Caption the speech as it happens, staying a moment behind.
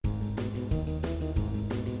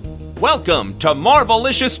Welcome to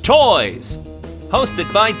Marvelicious Toys,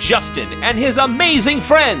 hosted by Justin and his amazing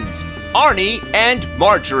friends, Arnie and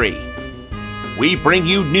Marjorie. We bring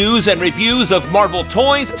you news and reviews of Marvel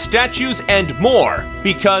toys, statues, and more,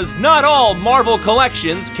 because not all Marvel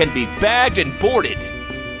collections can be bagged and boarded.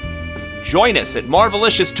 Join us at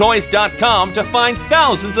MarveliciouSToys.com to find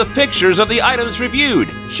thousands of pictures of the items reviewed,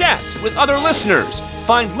 chat with other listeners,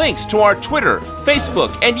 find links to our Twitter,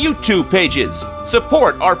 Facebook, and YouTube pages,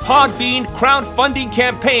 support our Podbean crowdfunding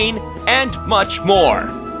campaign, and much more.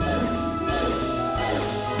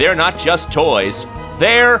 They're not just toys,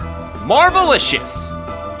 they're Marvelicious!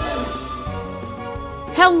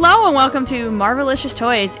 Hello and welcome to Marvelicious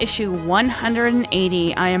Toys, issue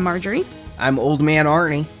 180. I am Marjorie. I'm Old Man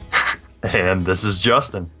Arnie. And this is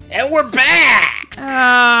Justin. And we're back!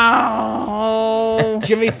 Oh.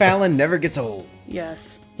 Jimmy Fallon never gets old.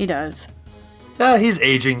 Yes, he does. He's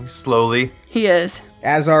aging slowly. He is.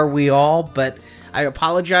 As are we all, but I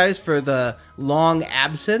apologize for the long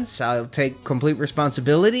absence. I'll take complete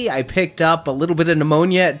responsibility. I picked up a little bit of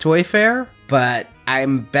pneumonia at Toy Fair, but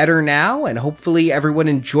I'm better now, and hopefully everyone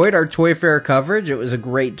enjoyed our Toy Fair coverage. It was a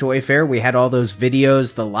great Toy Fair. We had all those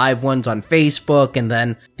videos, the live ones on Facebook, and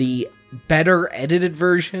then the better edited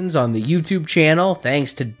versions on the YouTube channel.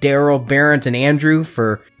 Thanks to Daryl, Barrett, and Andrew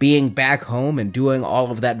for being back home and doing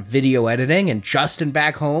all of that video editing, and Justin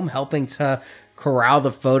back home helping to corral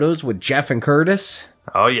the photos with Jeff and Curtis.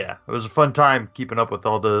 Oh yeah, it was a fun time keeping up with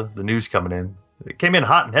all the news coming in. It came in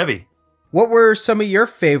hot and heavy. What were some of your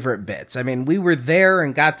favorite bits? I mean, we were there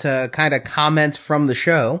and got to kind of comment from the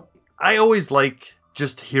show. I always like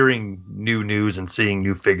just hearing new news and seeing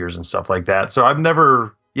new figures and stuff like that. So I've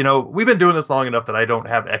never, we've been doing this long enough that I don't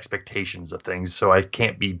have expectations of things. So I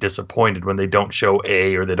can't be disappointed when they don't show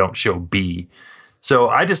A or they don't show B. So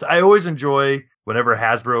I always enjoy whenever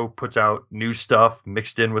Hasbro puts out new stuff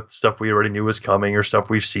mixed in with stuff we already knew was coming or stuff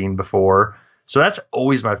we've seen before. So that's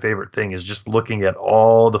always my favorite thing, is just looking at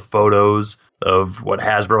all the photos of what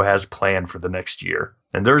Hasbro has planned for the next year.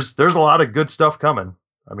 And there's a lot of good stuff coming.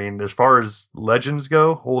 I mean, as far as Legends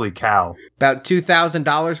go, holy cow. About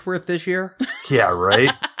 $2,000 worth this year? Yeah,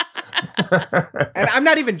 right? And I'm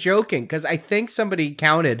not even joking, because I think somebody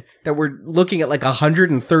counted that we're looking at like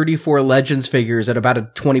 134 Legends figures at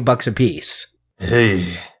about $20 a piece.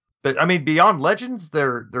 Hey. But I mean, beyond Legends,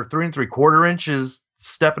 they're 3 3/4 inches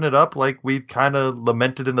stepping it up like we've kind of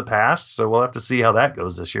lamented in the past. So we'll have to see how that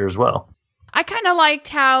goes this year as well. I kind of liked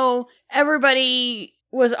how everybody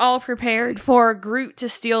was all prepared for Groot to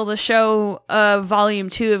steal the show of Volume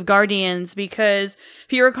 2 of Guardians, because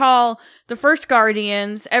if you recall, the first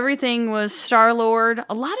Guardians, everything was Star-Lord,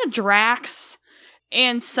 a lot of Drax,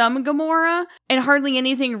 and some Gamora, and hardly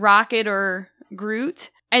anything Rocket or Groot.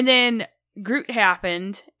 And then Groot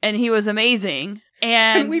happened, and he was amazing.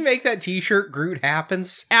 And can we make that t-shirt, Groot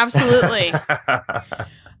Happens? Absolutely.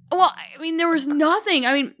 Well, I mean, there was nothing.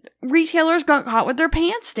 I mean, retailers got caught with their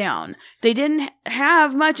pants down. They didn't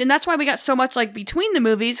have much, and that's why we got so much, like, between the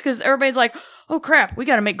movies, because everybody's like, oh crap, we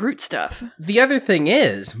gotta make Groot stuff. The other thing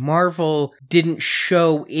is, Marvel didn't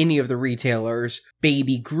show any of the retailers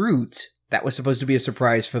Baby Groot. That was supposed to be a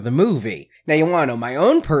surprise for the movie. Now, you want to know my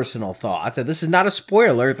own personal thoughts, and this is not a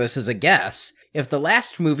spoiler, this is a guess. If the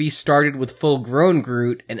last movie started with full-grown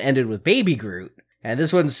Groot and ended with Baby Groot, and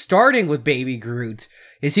this one's starting with Baby Groot,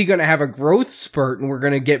 is he going to have a growth spurt and we're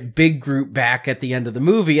going to get Big Groot back at the end of the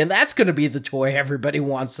movie, and that's going to be the toy everybody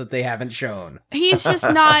wants that they haven't shown. He's just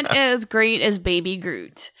not as great as Baby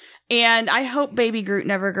Groot. And I hope Baby Groot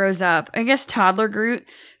never grows up. I guess Toddler Groot,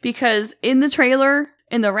 because in the trailer,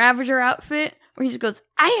 in the Ravager outfit, where he just goes,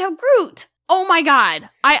 I am Groot! Oh my god.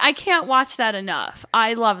 I can't watch that enough.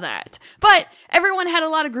 I love that. But everyone had a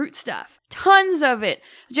lot of Groot stuff. Tons of it.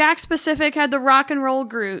 Jakks Pacific had the rock and roll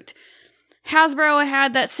Groot. Hasbro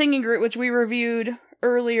had that singing Groot, which we reviewed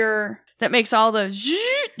earlier, that makes all the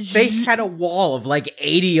They had a wall of like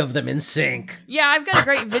 80 of them in sync. Yeah, I've got a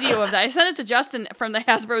great video of that. I sent it to Justin from the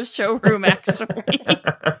Hasbro showroom, actually.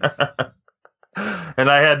 And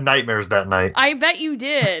I had nightmares that night. I bet you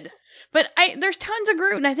did. But there's tons of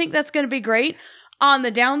Groot, and I think that's going to be great. On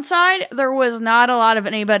the downside, there was not a lot of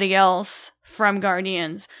anybody else from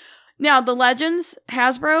Guardians. Now, the Legends,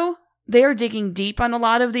 Hasbro, they are digging deep on a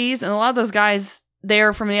lot of these, and a lot of those guys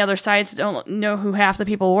there from the other sites don't know who half the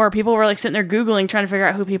people were. People were like sitting there Googling, trying to figure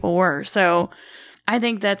out who people were. So I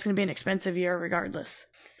think that's going to be an expensive year regardless.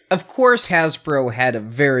 Of course, Hasbro had a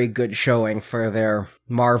very good showing for their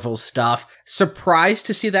Marvel stuff. Surprised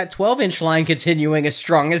to see that 12-inch line continuing as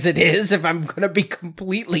strong as it is, if I'm going to be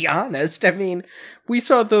completely honest. I mean, we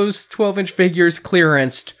saw those 12-inch figures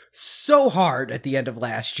clearanced so hard at the end of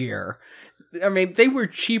last year. I mean, they were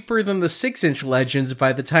cheaper than the 6-inch Legends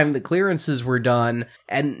by the time the clearances were done,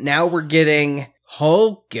 and now we're getting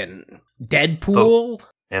Hulk and Deadpool.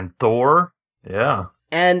 And Thor. Yeah.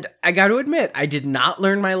 And I got to admit, I did not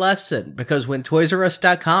learn my lesson, because when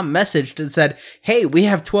ToysRUs.com messaged and said, hey, we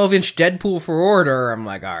have 12-inch Deadpool for order, I'm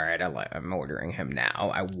like, all right, I'm ordering him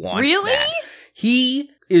now. I want that. He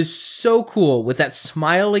is so cool with that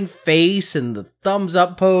smiling face and the thumbs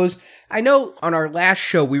up pose. I know on our last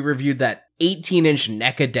show we reviewed that 18-inch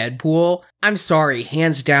NECA Deadpool. I'm sorry,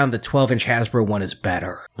 hands down, the 12-inch Hasbro one is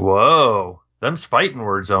better. Whoa. Them's fighting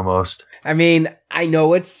words almost. I mean, I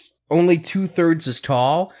know it's only 2/3 as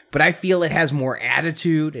tall, but I feel it has more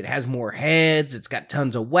attitude, it has more heads, it's got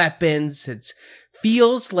tons of weapons, it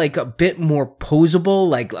feels like a bit more posable,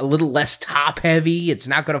 like a little less top heavy, it's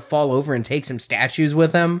not going to fall over and take some statues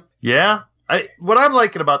with him. Yeah. What I'm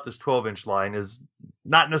liking about this 12-inch line is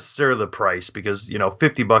not necessarily the price, because, you know,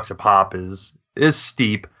 $50 a pop is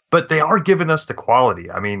steep, but they are giving us the quality.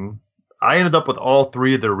 I mean, I ended up with all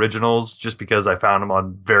 3 of the originals just because I found them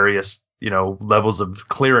on various, you know, levels of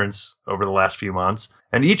clearance over the last few months.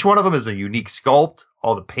 And each one of them is a unique sculpt.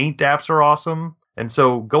 All the paint apps are awesome. And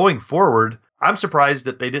so going forward, I'm surprised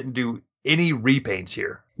that they didn't do any repaints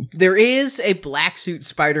here. There is a Black Suit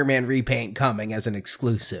Spider-Man repaint coming as an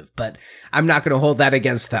exclusive, but I'm not going to hold that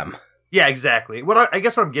against them. Yeah, exactly. I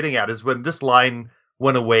guess what I'm getting at is when this line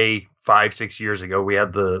went away 5-6 years ago, we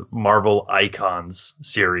had the Marvel Icons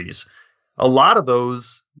series. A lot of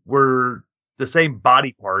those were the same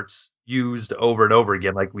body parts used over and over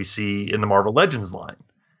again, like we see in the Marvel Legends line.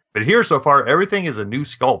 But here so far, everything is a new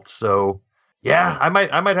sculpt. So yeah, I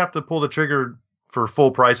might have to pull the trigger for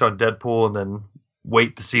full price on Deadpool and then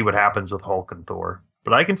wait to see what happens with Hulk and Thor.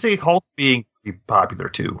 But I can see Hulk being popular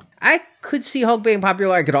too. I could see Hulk being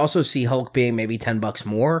popular. I could also see Hulk being maybe $10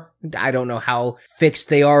 more. I don't know how fixed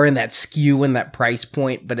they are in that SKU and that price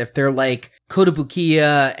point, but if they're like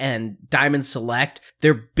Kotobukiya and Diamond Select,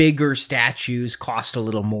 their bigger statues cost a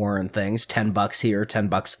little more and things. $10 here,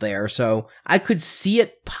 $10 there. So I could see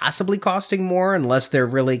it possibly costing more unless they're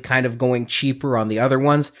really kind of going cheaper on the other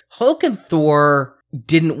ones. Hulk and Thor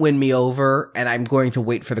didn't win me over, and I'm going to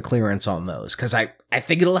wait for the clearance on those, because I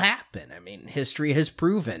think it'll happen. I mean, history has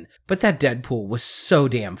proven. But that Deadpool was so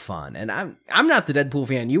damn fun, and I'm not the Deadpool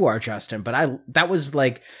fan you are, Justin, but that was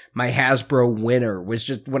like my Hasbro winner, was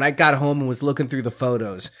just when I got home and was looking through the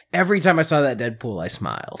photos. Every time I saw that Deadpool, I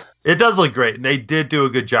smiled. It does look great, and they did do a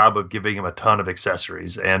good job of giving him a ton of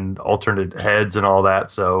accessories and alternate heads and all that,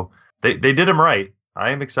 so they did him right.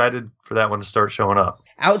 I am excited for that one to start showing up.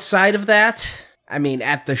 Outside of that, I mean,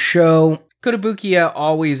 at the show, Kotobukiya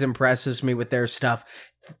always impresses me with their stuff.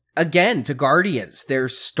 Again, to Guardians, their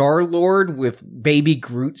Star-Lord with Baby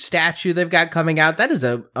Groot statue they've got coming out. That is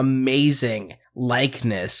an amazing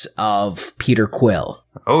likeness of Peter Quill.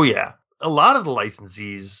 Oh, yeah. A lot of the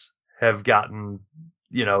licensees have gotten,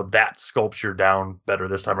 you know, that sculpture down better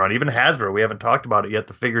this time around. Even Hasbro, we haven't talked about it yet.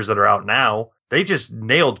 The figures that are out now, they just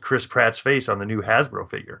nailed Chris Pratt's face on the new Hasbro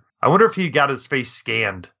figure. I wonder if he got his face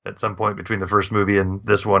scanned at some point between the first movie and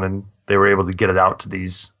this one, and they were able to get it out to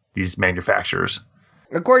these manufacturers.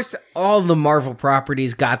 Of course, all the Marvel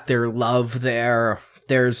properties got their love there.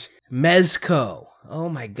 There's Mezco. Oh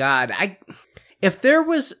my god. If there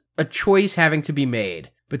was a choice having to be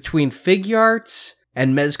made between Figuarts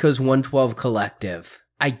and Mezco's 112 Collective,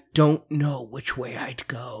 I don't know which way I'd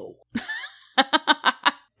go.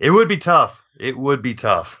 It would be tough. It would be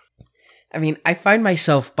tough. I mean, I find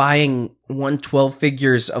myself buying 112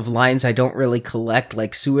 figures of lines I don't really collect,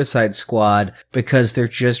 like Suicide Squad, because they're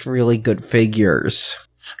just really good figures.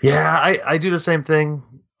 Yeah, I do the same thing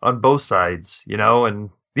on both sides, you know, and,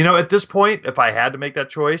 you know, at this point, if I had to make that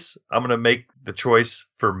choice, I'm going to make the choice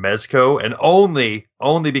for Mezco, and only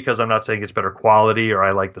because I'm not saying it's better quality or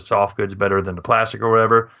I like the soft goods better than the plastic or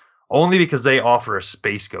whatever. Only because they offer a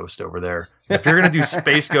Space Ghost over there. If you're going to do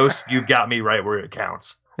Space Ghost, you've got me right where it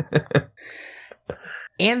counts.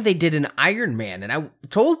 And they did an Iron Man, and I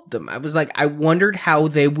told them, I was like, I wondered how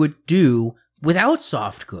they would do without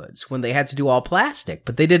soft goods when they had to do all plastic,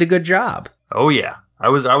 but they did a good job. Oh yeah, I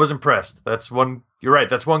was impressed. You're right.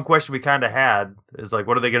 That's one question we kind of had, is like,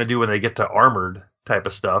 what are they going to do when they get to armored type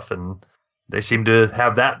of stuff? And they seem to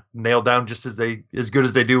have that nailed down just as good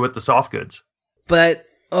as they do with the soft goods. But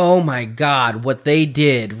oh my god, what they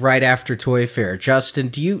did right after Toy Fair. Justin,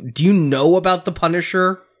 do you know about the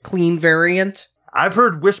Punisher clean variant? I've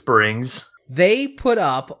heard whisperings. They put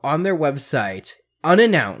up on their website,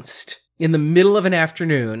 unannounced, in the middle of an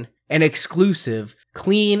afternoon, an exclusive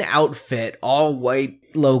clean outfit, all white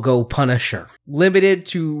logo Punisher. Limited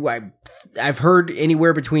to, I've heard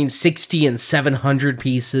anywhere between 60 and 700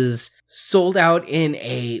 pieces. Sold out in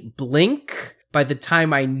a blink. By the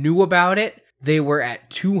time I knew about it, they were at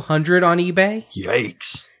 200 on eBay.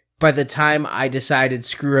 Yikes. By the time I decided,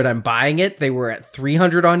 screw it, I'm buying it, they were at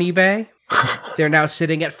 300 on eBay. They're now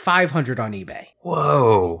sitting at 500 on eBay.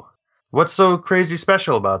 Whoa. What's so crazy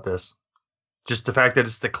special about this? Just the fact that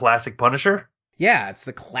it's the classic Punisher? Yeah, it's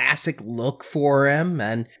the classic look for him,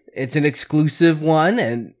 and it's an exclusive one,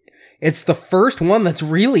 and it's the first one that's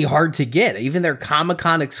really hard to get. Even their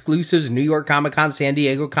Comic-Con exclusives, New York Comic-Con, San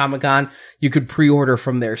Diego Comic-Con, you could pre-order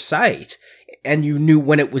from their site. And you knew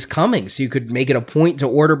when it was coming, so you could make it a point to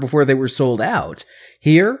order before they were sold out.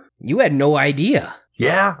 Here, you had no idea.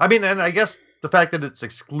 Yeah, I mean, and I guess the fact that it's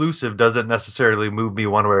exclusive doesn't necessarily move me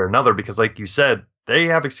one way or another, because like you said, they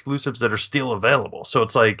have exclusives that are still available. So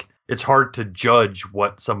it's like, it's hard to judge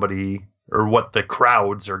what somebody or what the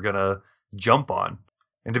crowds are going to jump on.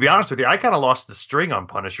 And to be honest with you, I kind of lost the string on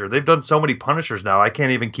Punisher. They've done so many Punishers now, I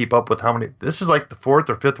can't even keep up with how many. This is like the 4th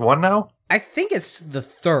or 5th one now? I think it's the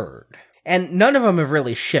 3rd. And none of them have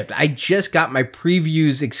really shipped. I just got my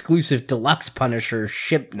previews exclusive deluxe Punisher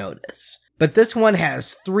ship notice. But this one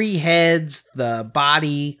has 3 heads, the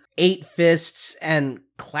body, 8 fists, and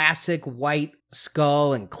classic white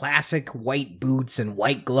skull, and classic white boots, and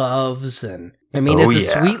white gloves. And I mean, it's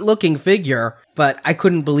a sweet looking figure, but I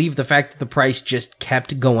couldn't believe the fact that the price just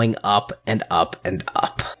kept going up and up and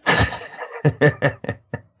up.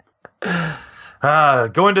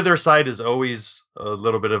 Going to their site is always a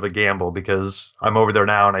little bit of a gamble, because I'm over there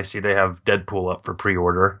now and I see they have Deadpool up for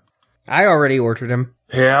pre-order. I already ordered him.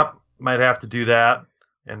 Yep, might have to do that.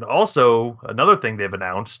 And also, another thing they've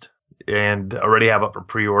announced and already have up for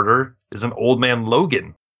pre-order is an Old Man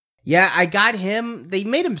Logan. Yeah, I got him. They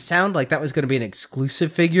made him sound like that was going to be an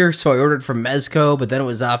exclusive figure, so I ordered from Mezco, but then it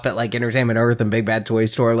was up at like Entertainment Earth and Big Bad Toy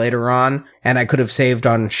Store later on, and I could have saved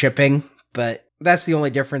on shipping, but that's the only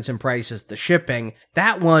difference in price is the shipping.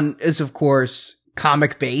 That one is, of course,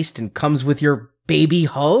 comic-based and comes with your baby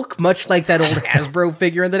Hulk, much like that old Hasbro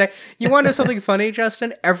figure in the day. You want to know something funny,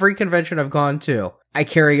 Justin? Every convention I've gone to, I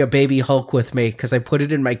carry a baby Hulk with me because I put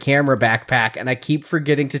it in my camera backpack, and I keep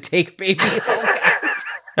forgetting to take baby Hulk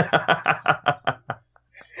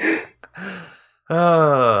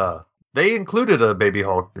out. They included a baby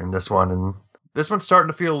Hulk in this one, and this one's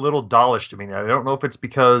starting to feel a little dollish to me. I don't know if it's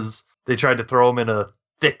because they tried to throw him in a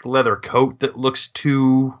thick leather coat that looks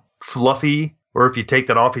too fluffy, or if you take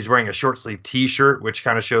that off, he's wearing a short sleeve t-shirt, which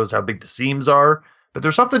kind of shows how big the seams are. But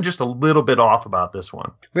there's something just a little bit off about this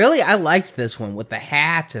one. Really? I liked this one with the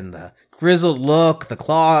hat and the grizzled look, the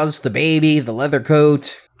claws, the baby, the leather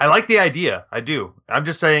coat. I like the idea. I do. I'm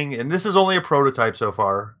just saying, and this is only a prototype so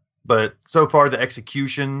far, but so far the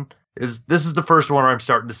execution this is the first one where I'm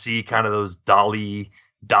starting to see kind of those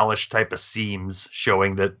dollish type of seams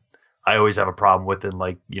showing that I always have a problem with in,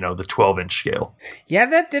 like, the 12-inch scale. Yeah,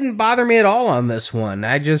 that didn't bother me at all on this one.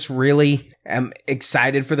 I just really am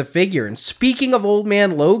excited for the figure. And speaking of Old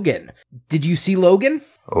Man Logan, did you see Logan?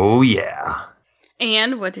 Oh, yeah.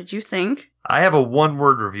 And what did you think? I have a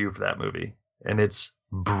one-word review for that movie, and it's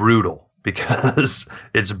brutal, because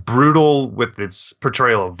it's brutal with its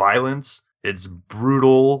portrayal of violence. It's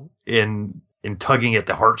brutal in tugging at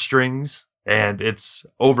the heartstrings, and it's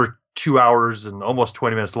over 2 hours and almost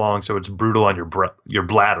 20 minutes long, so it's brutal on your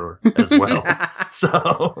bladder as well.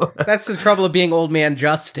 So that's the trouble of being Old Man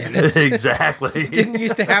Justin. Exactly. Didn't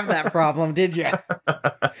used to have that problem, did you?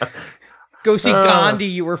 Go see Gandhi.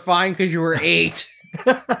 You were fine because you were 8.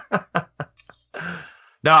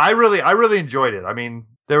 No, I really enjoyed it. I mean,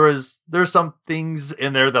 there's some things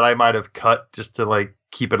in there that I might have cut just to like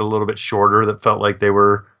keep it a little bit shorter that felt like they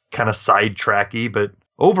were kind of sidetracky, but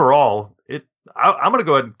overall, I'm going to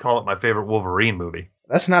go ahead and call it my favorite Wolverine movie.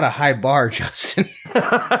 That's not a high bar, Justin.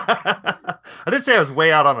 I didn't say I was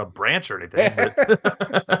way out on a branch or anything.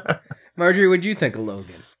 But Marjorie, what'd you think of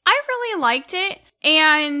Logan? I really liked it,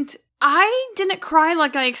 and I didn't cry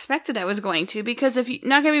like I expected I was going to, because if you're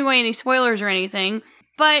not giving away any spoilers or anything,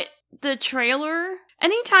 but the trailer,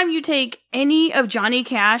 anytime you take any of Johnny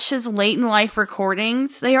Cash's late in life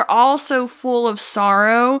recordings, they are all so full of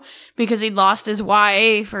sorrow because he'd lost his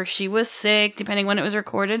wife or she was sick, depending when it was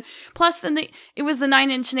recorded. Plus, then it was the Nine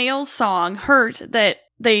Inch Nails song, Hurt, that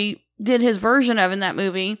they did his version of in that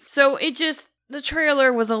movie. So the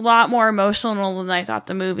trailer was a lot more emotional than I thought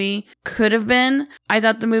the movie could have been. I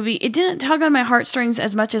thought the movie, it didn't tug on my heartstrings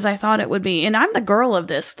as much as I thought it would be. And I'm the girl of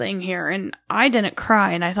this thing here, and I didn't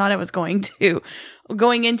cry, and I thought I was going to.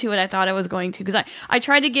 Going into it, I thought I was going to, because I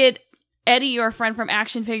tried to get Eddie, your friend from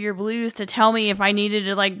Action Figure Blues, to tell me if I needed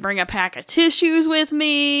to like bring a pack of tissues with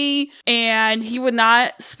me, and he would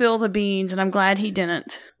not spill the beans, and I'm glad he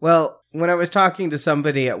didn't. Well, when I was talking to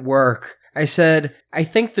somebody at work, I said, I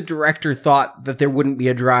think the director thought that there wouldn't be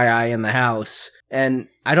a dry eye in the house, and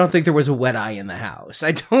I don't think there was a wet eye in the house.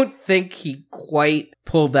 I don't think he quite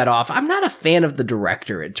pulled that off. I'm not a fan of the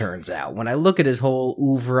director, it turns out, when I look at his whole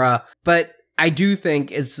oeuvre, but I do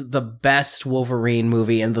think it's the best Wolverine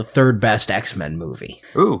movie and the third best X-Men movie.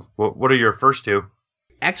 Ooh, what are your first two?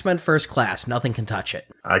 X-Men First Class, nothing can touch it.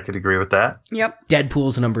 I could agree with that. Yep.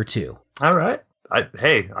 Deadpool's number 2. All right.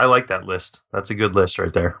 I like that list. That's a good list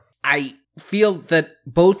right there. I feel that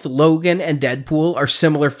both Logan and Deadpool are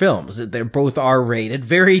similar films. They're both R-rated,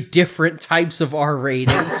 very different types of R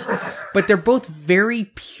ratings, but they're both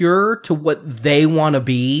very pure to what they want to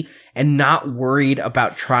be and not worried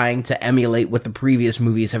about trying to emulate what the previous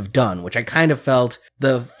movies have done, which I kind of felt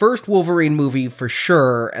the first Wolverine movie for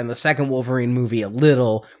sure and the second Wolverine movie a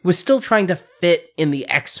little was still trying to fit in the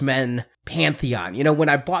X-Men pantheon. You know, when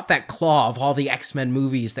I bought that claw of all the X-Men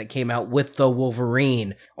movies that came out with the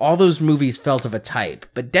Wolverine, all those movies felt of a type.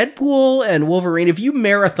 But Deadpool and Wolverine, if you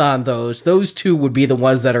marathon those two would be the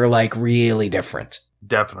ones that are like really different.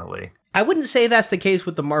 Definitely. I wouldn't say that's the case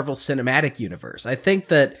with the Marvel Cinematic Universe. I think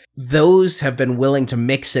that those have been willing to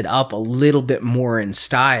mix it up a little bit more in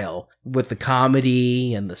style with the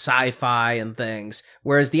comedy and the sci-fi and things,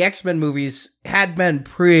 whereas the X-Men movies had been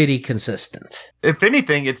pretty consistent. If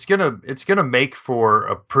anything, it's gonna make for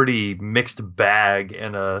a pretty mixed bag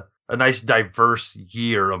and a nice diverse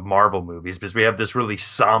year of Marvel movies, because we have this really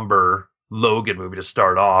somber Logan movie to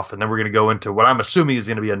start off, and then we're gonna go into what I'm assuming is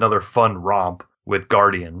gonna be another fun romp with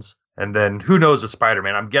Guardians. And then who knows with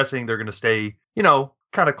Spider-Man? I'm guessing they're going to stay,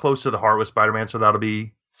 kind of close to the heart with Spider-Man. So that'll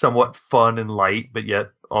be somewhat fun and light, but yet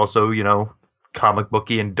also, comic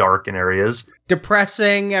booky and dark in areas.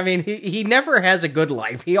 Depressing. I mean, he never has a good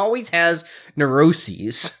life. He always has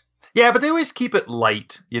neuroses. Yeah, but they always keep it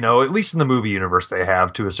light, at least in the movie universe they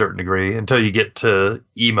have to a certain degree until you get to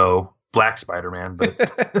emo Black Spider-Man.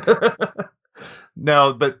 But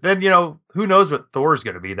no, but then, who knows what Thor's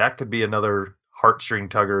going to be? That could be another heartstring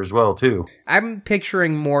tugger as well, too. I'm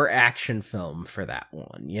picturing more action film for that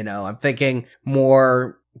one. I'm thinking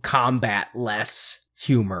more combat, less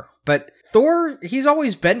humor. But Thor, he's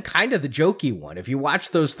always been kind of the jokey one. If you watch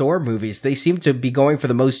those Thor movies, they seem to be going for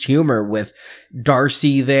the most humor with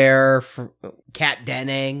Darcy there, Kat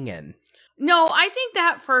Denning, and... No, I think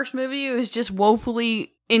that first movie was just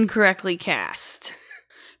woefully incorrectly cast.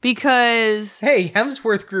 Because... Hey,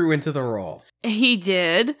 Hemsworth grew into the role. He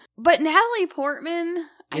did. But Natalie Portman...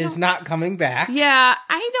 is not coming back. Yeah,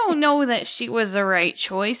 I don't know that she was the right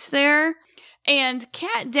choice there. And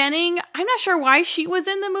Kat Denning, I'm not sure why she was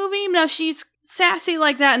in the movie. Now, she's sassy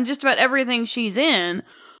like that in just about everything she's in.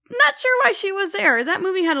 Not sure why she was there. That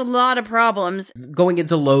movie had a lot of problems. Going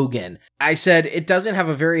into Logan, I said it doesn't have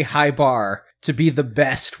a very high bar to be the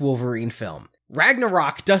best Wolverine film.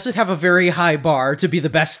 Ragnarok doesn't have a very high bar to be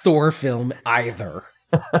the best Thor film either.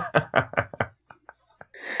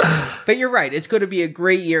 But you're right. It's going to be a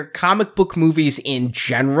great year. Comic book movies in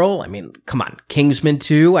general. I mean, come on. Kingsman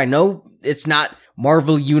 2. I know it's not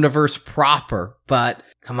Marvel Universe proper, but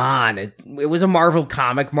come on. It was a Marvel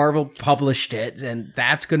comic. Marvel published it, and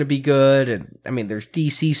that's going to be good. And I mean, there's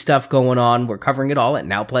DC stuff going on. We're covering it all at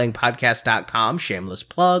nowplayingpodcast.com. Shameless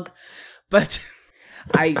plug. But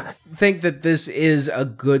I think that this is a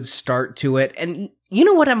good start to it. And you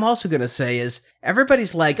know what I'm also going to say is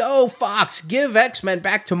everybody's like, oh, Fox, give X-Men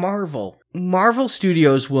back to Marvel. Marvel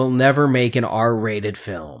Studios will never make an R-rated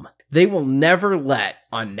film. They will never let,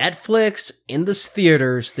 on Netflix, in the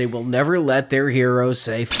theaters, they will never let their heroes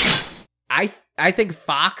say, I think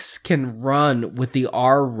Fox can run with the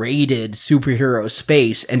R-rated superhero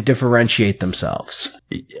space and differentiate themselves.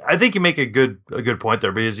 I think you make a good point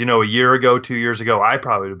there, because, a year ago, 2 years ago, I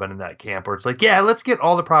probably would have been in that camp where it's like, yeah, let's get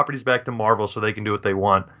all the properties back to Marvel so they can do what they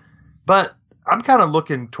want. But I'm kind of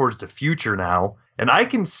looking towards the future now, and I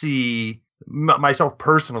can see myself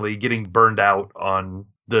personally getting burned out on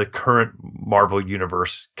the current Marvel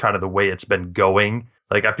universe, kind of the way it's been going.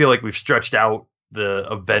 Like, I feel like we've stretched out the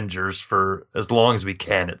Avengers for as long as we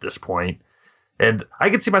can at this point. And I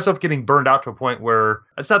can see myself getting burned out to a point where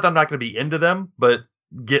it's not that I'm not going to be into them, but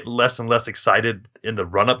get less and less excited in the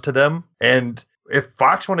run up to them. And if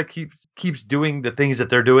Fox want to keeps doing the things that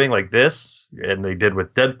they're doing like this, and they did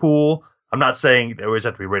with Deadpool, I'm not saying they always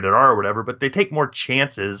have to be rated R or whatever, but they take more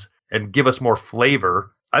chances and give us more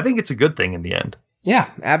flavor. I think it's a good thing in the end.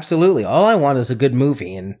 Yeah, absolutely. All I want is a good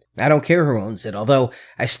movie, and I don't care who owns it, although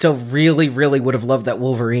I still really, really would have loved that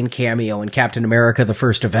Wolverine cameo in Captain America, the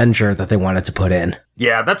First Avenger that they wanted to put in.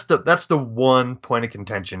 Yeah, that's the one point of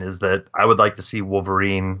contention, is that I would like to see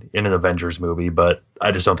Wolverine in an Avengers movie, but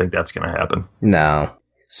I just don't think that's going to happen. No.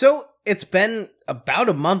 So, it's been about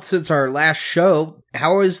a month since our last show.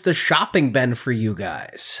 How has the shopping been for you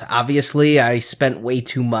guys? Obviously, I spent way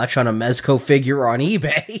too much on a Mezco figure on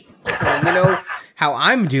eBay. So, you know how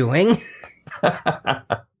I'm doing.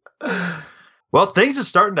 Well, things are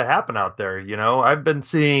starting to happen out there. You know, I've been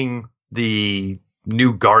seeing the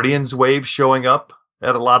new Guardians wave showing up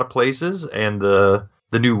at a lot of places, and the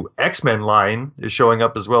new X-Men line is showing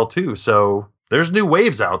up as well, too. So there's new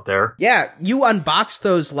waves out there. Yeah, you unboxed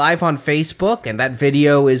those live on Facebook, and that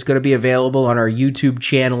video is going to be available on our YouTube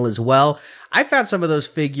channel as well. I found some of those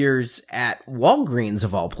figures at Walgreens,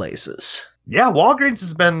 of all places. Yeah, Walgreens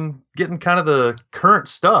has been getting kind of the current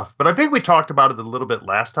stuff. But I think we talked about it a little bit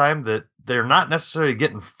last time, that they're not necessarily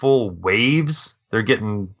getting full waves. They're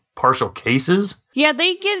getting partial cases. Yeah,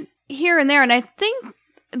 they get here and there. And I think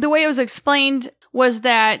the way it was explained was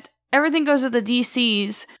that everything goes to the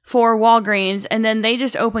DCs for Walgreens, and then they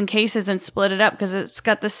just open cases and split it up because it's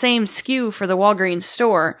got the same SKU for the Walgreens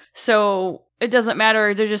store. So it doesn't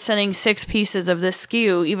matter. They're just sending 6 pieces of this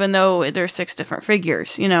SKU, even though there's 6 different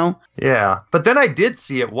figures, you know? Yeah. But then I did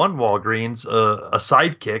see at one Walgreens a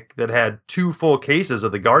sidekick that had 2 full cases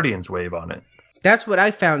of the Guardians wave on it. That's what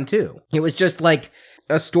I found, too. It was just like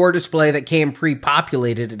a store display that came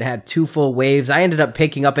pre-populated. It had 2 full waves. I ended up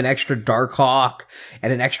picking up an extra Darkhawk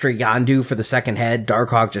and an extra Yondu for the second head.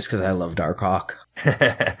 Darkhawk just because I love Darkhawk.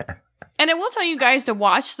 And I will tell you guys to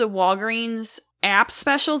watch the Walgreens app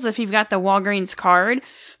specials if you've got the Walgreens card,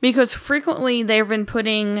 because frequently they've been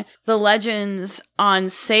putting the Legends on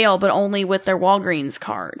sale, but only with their Walgreens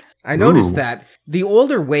card. I noticed that. The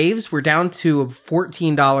older waves were down to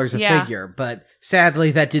 $14 a figure, but sadly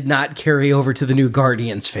that did not carry over to the new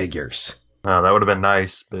Guardians figures. Oh, that would have been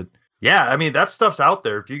nice. But yeah, I mean, that stuff's out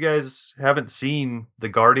there. If you guys haven't seen the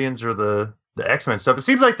Guardians or the X-Men stuff, it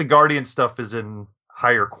seems like the Guardian stuff is in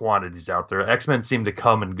higher quantities out there. X-Men seem to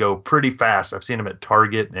come and go pretty fast. I've seen them at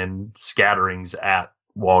Target and scatterings at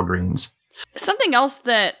Walgreens. Something else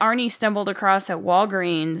that Arnie stumbled across at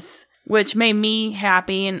Walgreens, which made me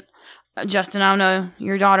happy, and Justin, I don't know,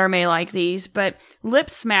 your daughter may like these, but Lip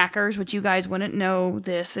Smackers, which you guys wouldn't know,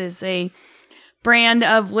 this is a brand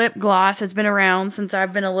of lip gloss, has been around since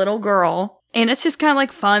I've been a little girl. And it's just kind of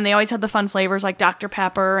like fun. They always have the fun flavors like Dr.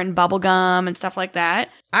 Pepper and bubblegum and stuff like that.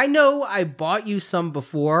 I know I bought you some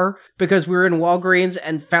before because we were in Walgreens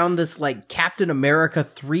and found this like Captain America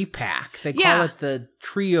 3-pack. They call it the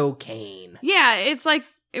Trio Cane. Yeah, it's like,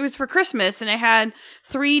 it was for Christmas and it had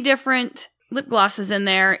 3 different lip glosses in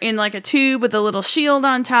there in like a tube with a little shield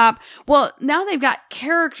on top. Well, now they've got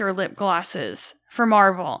character lip glosses for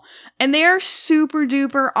Marvel and they're super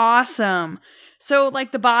duper awesome. So,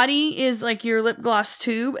 like, the body is, like, your lip gloss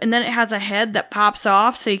tube, and then it has a head that pops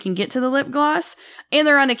off so you can get to the lip gloss, and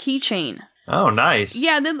they're on a keychain. Oh, nice.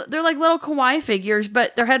 Yeah, they're like little kawaii figures,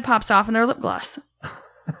 but their head pops off and they're lip gloss.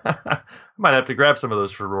 I might have to grab some of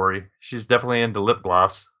those for Rory. She's definitely into lip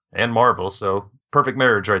gloss and Marvel, so perfect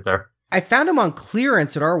marriage right there. I found them on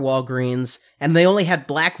clearance at our Walgreens, and they only had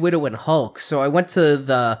Black Widow and Hulk, so I went to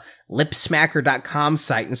the lipsmacker.com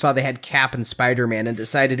site and saw they had Cap and Spider-Man and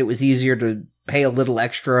decided it was easier to pay a little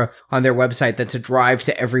extra on their website than to drive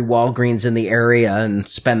to every Walgreens in the area and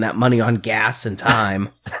spend that money on gas and time.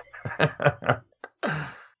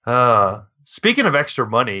 Speaking of extra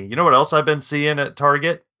money, you know what else I've been seeing at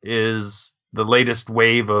Target is the latest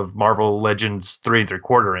wave of Marvel Legends 3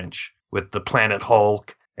 3/4 inch with the Planet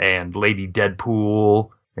Hulk and Lady Deadpool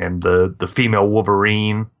and the female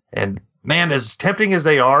Wolverine. And man, as tempting as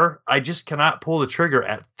they are, I just cannot pull the trigger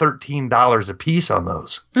at $13 a piece on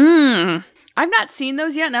those. I've not seen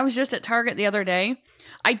those yet, and I was just at Target the other day.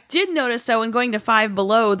 I did notice, though, in going to Five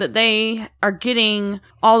Below, that they are getting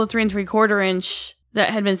all the 3 3/4 inch that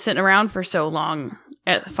had been sitting around for so long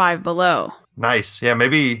at Five Below. Nice. Yeah,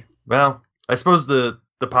 maybe, well, I suppose the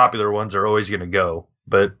popular ones are always going to go.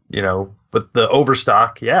 But, you know, with the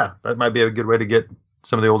overstock, yeah, that might be a good way to get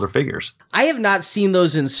some of the older figures. I have not seen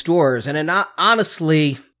those in stores, and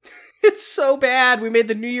honestly, it's so bad. We made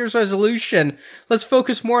the New Year's resolution. Let's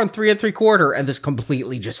focus more on 3 3/4, and this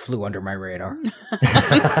completely just flew under my radar.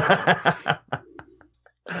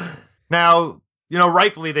 Now, you know,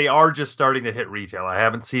 rightfully, they are just starting to hit retail. I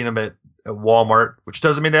haven't seen them at Walmart, which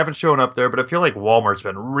doesn't mean they haven't shown up there, but I feel like Walmart's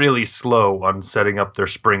been really slow on setting up their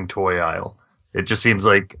spring toy aisle. It just seems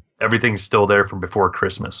like everything's still there from before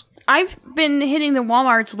Christmas. I've been hitting the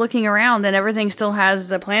Walmarts looking around, and everything still has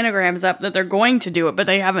the planograms up that they're going to do it, but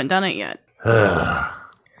they haven't done it yet.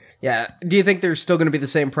 Yeah. Do you think they're still going to be the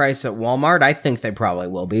same price at Walmart? I think they probably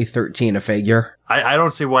will be $13 a figure. I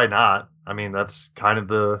don't see why not. I mean, that's kind of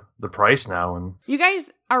the price now. And You guys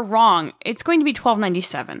are wrong. It's going to be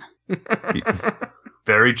 $12.97.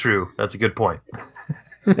 very true. That's a good point.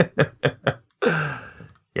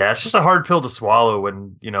 Yeah, it's just a hard pill to swallow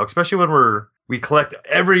when, especially when we collect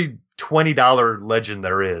every $20 legend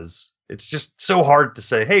there is. It's just so hard to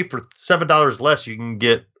say, hey, for $7 less, you can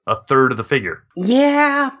get a third of the figure.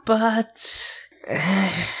 Yeah, but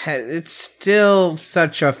it's still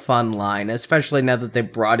such a fun line, especially now that they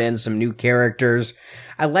brought in some new characters.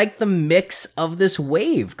 I like the mix of this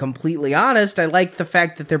wave, completely honest. I like the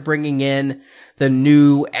fact that they're bringing in the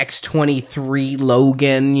new X-23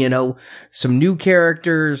 Logan, some new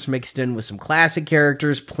characters mixed in with some classic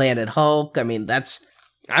characters, Planet Hulk. I mean,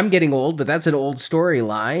 I'm getting old, but that's an old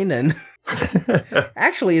storyline. And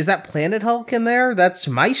actually, is that Planet Hulk in there? That's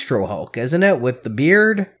Maestro Hulk, isn't it? With the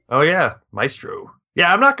beard? Oh, yeah. Maestro.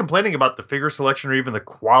 Yeah, I'm not complaining about the figure selection or even the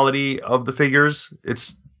quality of the figures.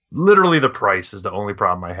 It's literally the price is the only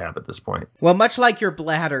problem I have at this point. Well, much like your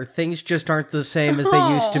bladder, things just aren't the same as they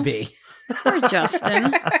used to be. Poor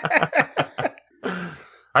Justin.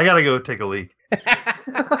 I gotta go take a leak.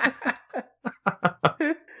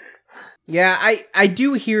 Yeah, I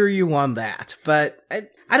do hear you on that, but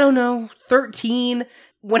I don't know, 13.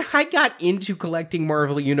 When I got into collecting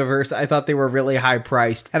Marvel Universe, I thought they were really high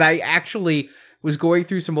priced, and I actually was going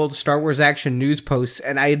through some old Star Wars Action News posts,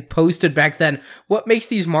 and I had posted back then, what makes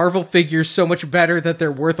these Marvel figures so much better that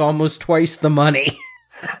they're worth almost twice the money?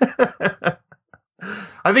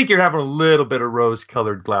 I think you're having a little bit of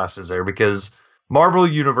rose-colored glasses there, because Marvel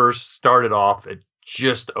Universe started off at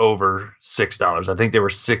just over $6. I think they were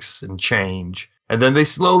 $6 and change. And then they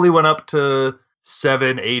slowly went up to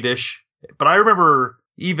 $7, $8-ish. But I remember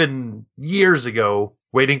even years ago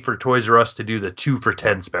waiting for Toys R Us to do the 2 for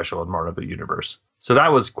 $10 special in Marvel Universe. So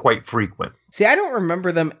that was quite frequent. See, I don't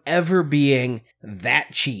remember them ever being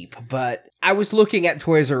that cheap, but I was looking at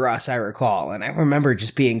Toys R Us, I recall, and I remember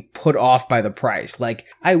just being put off by the price. Like,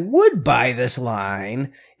 I would buy this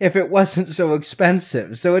line if it wasn't so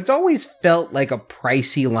expensive. So it's always felt like a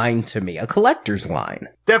pricey line to me, a collector's line.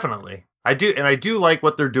 Definitely. I do like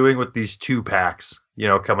what they're doing with these 2-packs,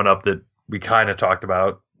 coming up that we kind of talked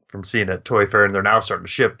about from seeing at Toy Fair, and they're now starting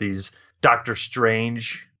to ship these Doctor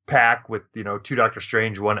Strange pack with, 2 Doctor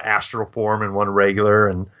Strange, 1 astral form and 1 regular,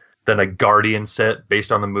 and then a Guardian set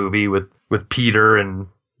based on the movie with Peter and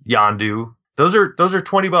Yondu. Those are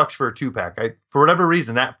 $20 for a 2-pack. For whatever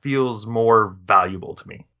reason, that feels more valuable to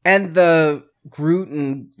me. And the Groot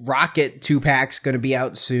and Rocket 2-pack's going to be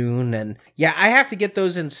out soon. And yeah, I have to get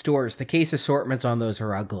those in stores. The case assortments on those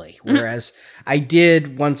are ugly. Whereas I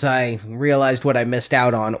did, once I realized what I missed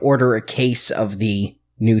out on, order a case of the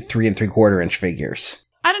new 3 3/4 inch figures.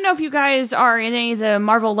 I don't know if you guys are in any of the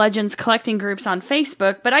Marvel Legends collecting groups on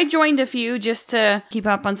Facebook, but I joined a few just to keep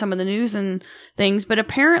up on some of the news and things. But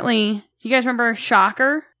apparently, you guys remember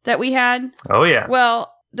Shocker that we had? Oh, yeah.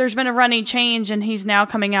 Well, there's been a running change, and he's now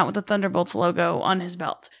coming out with the Thunderbolts logo on his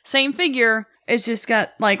belt. Same figure, it's just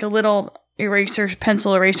got like a little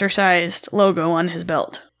pencil eraser sized logo on his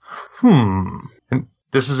belt. And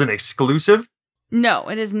this is an exclusive? No,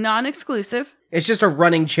 it is non-exclusive. It's just a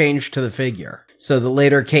running change to the figure. So the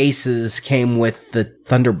later cases came with the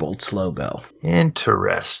Thunderbolts logo.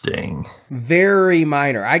 Interesting. Very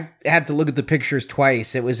minor. I had to look at the pictures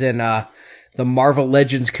twice. It was in the Marvel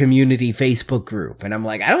Legends community Facebook group. And I'm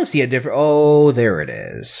like, I don't see a difference. Oh, there it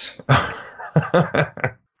is.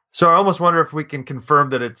 So I almost wonder if we can confirm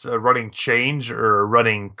that it's a running change or a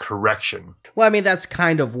running correction. Well, I mean, that's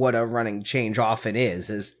kind of what a running change often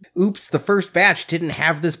is oops, the first batch didn't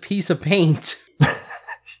have this piece of paint.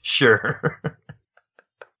 Sure.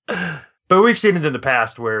 But we've seen it in the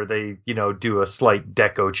past where they, do a slight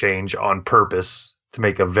deco change on purpose to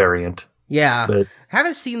make a variant. Yeah. But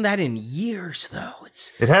haven't seen that in years, though.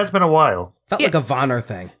 It has been a while. Felt like a Vonner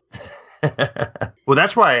thing. Well,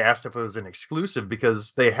 that's why I asked if it was an exclusive,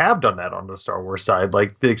 because they have done that on the Star Wars side.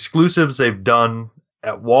 Like, the exclusives they've done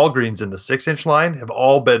at Walgreens in the 6-inch line have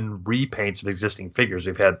all been repaints of existing figures.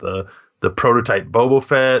 We've had the prototype Boba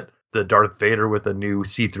Fett, the Darth Vader with a new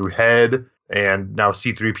see-through head, and now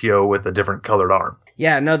C-3PO with a different colored arm.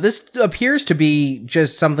 Yeah, no, this appears to be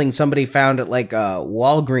just something somebody found at like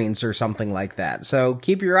Walgreens or something like that. So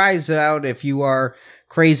keep your eyes out if you are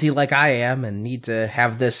crazy like I am and need to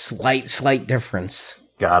have this slight difference.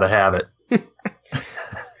 Gotta have it.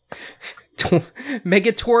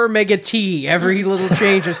 Megator, Mega T. Every little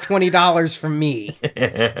change is $20 from me.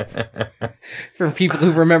 For people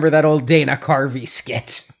who remember that old Dana Carvey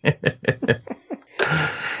skit.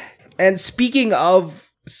 And speaking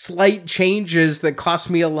of slight changes that cost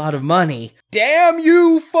me a lot of money, damn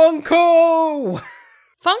you, Funko!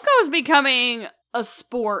 Funko is becoming a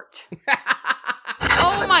sport.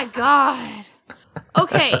 Oh my god.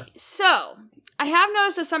 Okay, so I have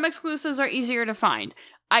noticed that some exclusives are easier to find.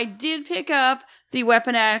 I did pick up the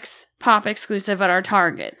Weapon X Pop exclusive at our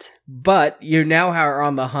Target. But you now are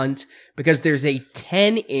on the hunt because there's a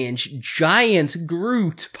 10-inch giant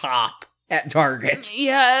Groot Pop at Target.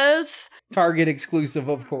 Yes. Target exclusive,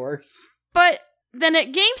 of course. But then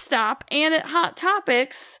at GameStop and at Hot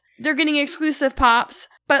Topics, they're getting exclusive pops.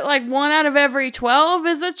 But like 1 out of every 12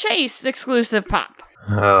 is a Chase exclusive pop.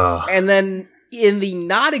 And then in the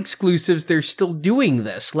not exclusives, they're still doing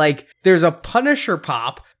this. Like, there's a Punisher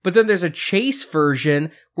pop, but then there's a Chase version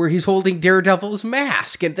where he's holding Daredevil's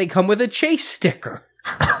mask, and they come with a Chase sticker.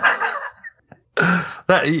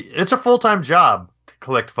 It's a full-time job to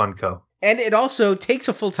collect Funko. And it also takes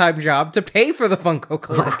a full-time job to pay for the Funko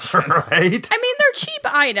collection. Right? I mean, they're cheap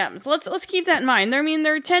items. Let's keep that in mind. They're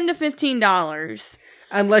 $10 to $15.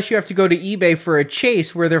 Unless you have to go to eBay for a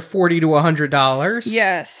Chase where they're $40 to $100.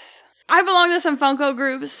 Yes. I belong to some Funko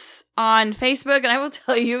groups on Facebook, and I will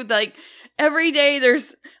tell you, like, every day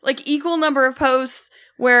there's, like, equal number of posts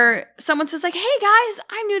where someone says, like, hey, guys,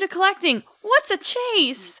 I'm new to collecting. What's a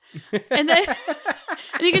Chase? And then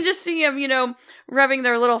and you can just see them, rubbing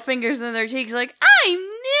their little fingers in their cheeks, like, I'm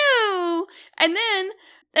new! And then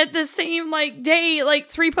at the same, day,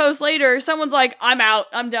 3 posts later, someone's like, I'm out.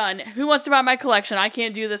 I'm done. Who wants to buy my collection? I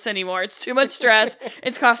can't do this anymore. It's too much stress.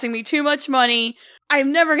 It's costing me too much money.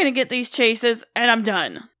 I'm never going to get these Chases, and I'm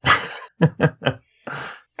done.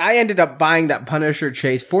 I ended up buying that Punisher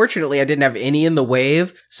Chase. Fortunately, I didn't have any in the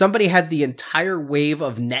wave. Somebody had the entire wave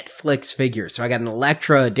of Netflix figures. So I got an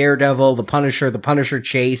Elektra, a Daredevil, the Punisher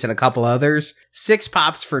Chase, and a couple others. 6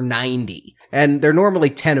 pops for $90. And they're normally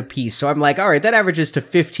 10 a piece. So I'm like, all right, that averages to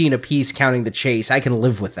 15 a piece counting the Chase. I can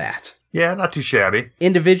live with that. Yeah, not too shabby.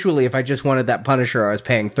 Individually, if I just wanted that Punisher, I was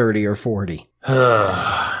paying 30 or 40.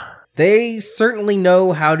 They certainly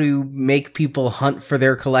know how to make people hunt for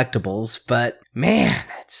their collectibles, but man,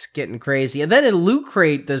 it's getting crazy. And then in Loot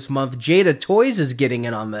Crate this month, Jada Toys is getting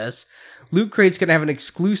in on this. Loot Crate's going to have an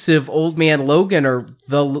exclusive Old Man Logan or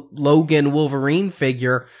the Logan Wolverine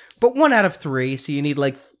figure, but 1 out of 3, so you need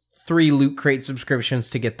 3 Loot Crate subscriptions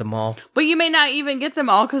to get them all. But you may not even get them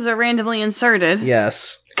all because they're randomly inserted.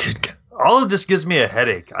 Yes. All of this gives me a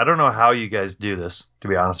headache. I don't know how you guys do this, to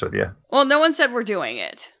be honest with you. Well, no one said we're doing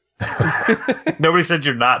it. Nobody said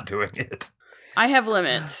you're not doing it. I have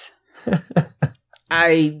limits.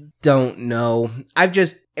 I don't know.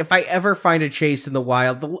 If I ever find a Chase in the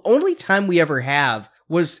wild, the only time we ever have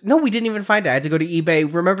was, no, we didn't even find it. I had to go to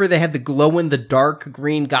eBay. Remember they had the glow-in-the-dark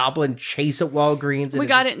Green Goblin Chase at Walgreens? We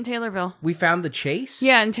got it in Taylorville. We found the Chase?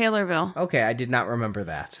 Yeah, in Taylorville. Okay, I did not remember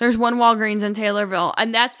that. There's one Walgreens in Taylorville,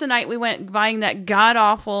 and that's the night we went buying that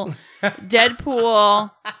god-awful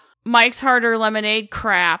Deadpool Mike's Harder Lemonade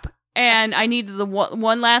crap, and I needed the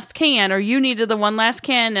one last can, or you needed the one last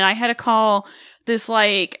can, and I had to call this,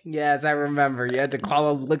 Yes, I remember. You had to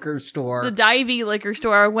call a liquor store. The Divey liquor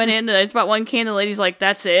store. I went in, and I just bought one can, the lady's like,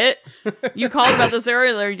 that's it? You called about this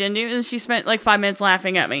earlier, didn't you? And she spent, 5 minutes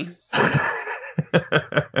laughing at me.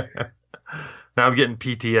 Now I'm getting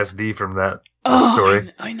PTSD from that Oh,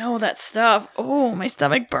 story. I know that stuff. Oh, my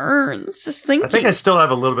stomach burns. Just thinking. I think I still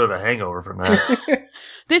have a little bit of a hangover from that.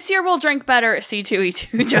 This year we'll drink better at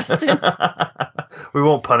C2E2, Justin. We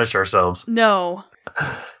won't punish ourselves. No.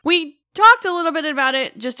 We talked a little bit about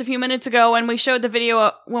it just a few minutes ago, and we showed the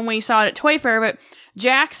video when we saw it at Toy Fair, but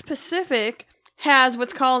Jack's Pacific has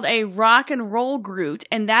what's called a rock and roll Groot,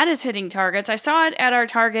 and that is hitting Targets. I saw it at our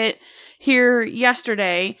Target here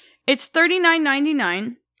yesterday. It's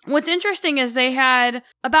 $39.99. What's interesting is they had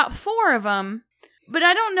about 4 of them, but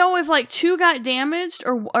I don't know if 2 got damaged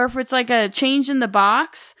or if it's a change in the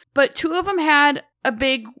box, but 2 of them had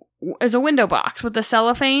as a window box with the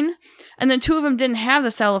cellophane, and then 2 of them didn't have the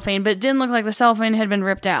cellophane, but it didn't look like the cellophane had been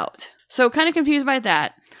ripped out. So kind of confused by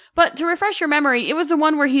that. But to refresh your memory, it was the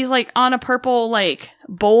one where he's on a purple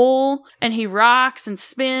bowl, and he rocks and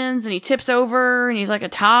spins and he tips over and he's a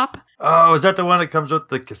top. Oh, is that the one that comes with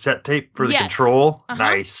the cassette tape for the control? Uh-huh.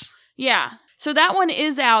 Nice. Yeah. So that one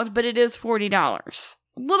is out, but it is $40.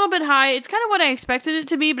 A little bit high. It's kind of what I expected it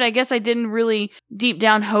to be, but I guess I didn't really deep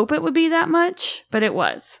down hope it would be that much, but it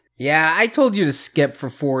was. Yeah, I told you to skip for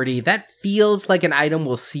 $40. That feels like an item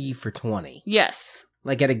we'll see for $20. Yes.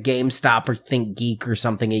 like at a GameStop or Think Geek or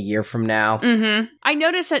something a year from now. Mm-hmm. I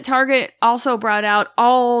noticed that Target also brought out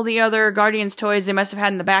all the other Guardians toys they must have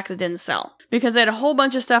had in the back that didn't sell. Because they had a whole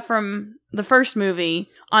bunch of stuff from the first movie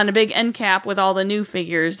on a big end cap with all the new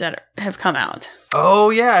figures that have come out. Oh,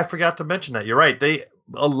 yeah, I forgot to mention that. You're right.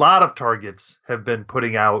 A lot of Targets have been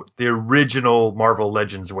putting out the original Marvel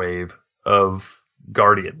Legends wave of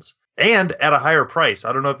Guardians. And at a higher price.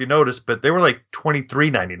 I don't know if you noticed, but they were like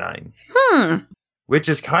 $23.99. Which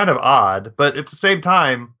is kind of odd, but at the same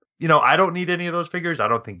time, I don't need any of those figures. I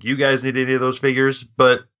don't think you guys need any of those figures,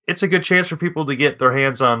 but it's a good chance for people to get their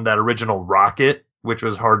hands on that original Rocket, which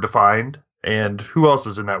was hard to find. And who else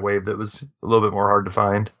was in that wave that was a little bit more hard to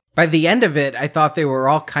find? By the end of it, I thought they were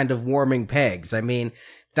all kind of warming pegs. I mean,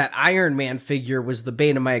 that Iron Man figure was the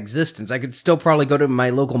bane of my existence. I could still probably go to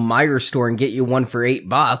my local Meijer store and get you one for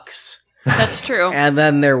 $8. That's true. And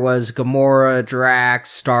then there was Gamora,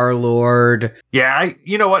 Drax, Star-Lord. Yeah,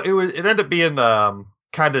 you know what? It ended up being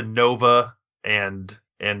kind of Nova and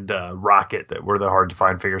Rocket that were the hard to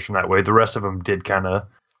find figures from that way. The rest of them did kind of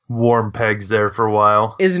warm pegs there for a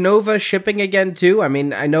while. Is Nova shipping again too? I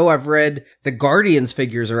mean, I know I've read the Guardians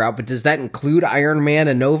figures are out, but does that include Iron Man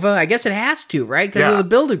and Nova? I guess it has to, right? Because of the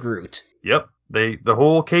Build-A-Groot. Yep. The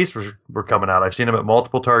whole case were coming out. I've seen them at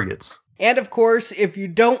multiple Targets. And of course, if you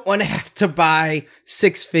don't want to have to buy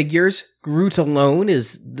 6 figures, Groot alone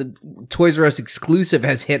is the Toys R Us exclusive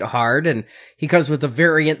has hit hard, and he comes with a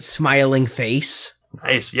variant smiling face.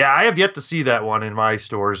 Nice. Yeah, I have yet to see that one in my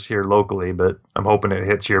stores here locally, but I'm hoping it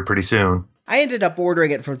hits here pretty soon. I ended up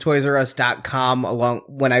ordering it from ToysRUs.com along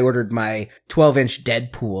when I ordered my 12-inch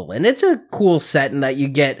Deadpool, and it's a cool set in that you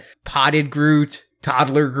get potted Groot,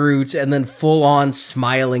 toddler Groot, and then full-on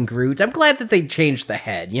smiling Groot. I'm glad that they changed the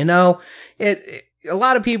head, a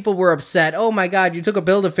lot of people were upset, oh my god, you took a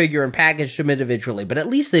Build-A-Figure and packaged him individually, but at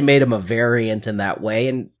least they made him a variant in that way,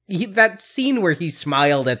 and that scene where he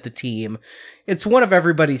smiled at the team, it's one of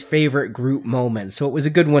everybody's favorite Groot moments, so it was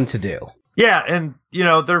a good one to do. Yeah, and,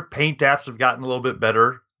 their paint apps have gotten a little bit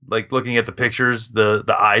better. Like, looking at the pictures,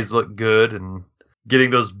 the eyes look good, and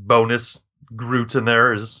getting those bonus Groots in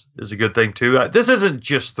there is a good thing too. This isn't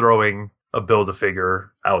just throwing a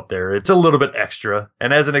Build-A-Figure out there. It's a little bit extra,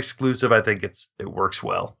 and as an exclusive, I think it works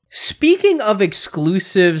well. Speaking of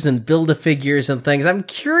exclusives and Build-A-Figures and things, I'm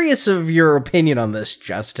curious of your opinion on this,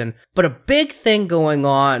 Justin, but a big thing going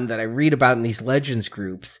on that I read about in these Legends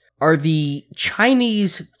groups are the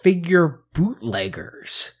Chinese figure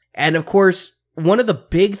bootleggers. And of course, one of the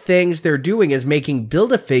big things they're doing is making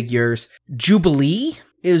Build-A-Figures. Jubilee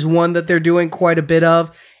is one that they're doing quite a bit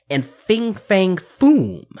of, and Fing Fang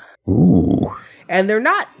Foom. Ooh. And they're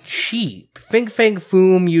not cheap. Fing Fang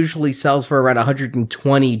Foom usually sells for around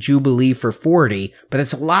 120, Jubilee for 40, but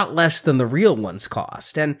it's a lot less than the real ones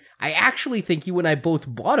cost. And I actually think you and I both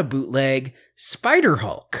bought a bootleg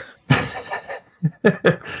Spider-Hulk.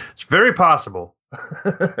 It's very possible.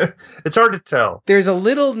 It's hard to tell. There's a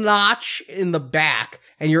little notch in the back,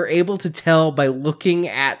 and you're able to tell by looking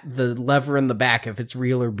at the lever in the back if it's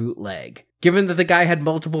real or bootleg. Given that the guy had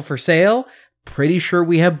multiple for sale, pretty sure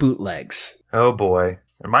we have bootlegs. Oh boy.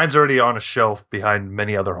 And mine's already on a shelf behind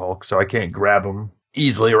many other Hulks, so I can't grab them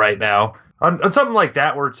easily right now. On something like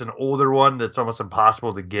that where it's an older one that's almost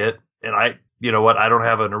impossible to get, and I don't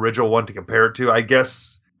have an original one to compare it to, I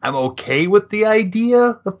guess I'm okay with the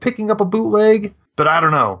idea of picking up a bootleg, but I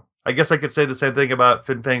don't know. I guess I could say the same thing about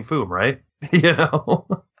Fin Fang Foom, right?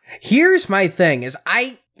 Here's my thing, is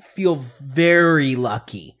I feel very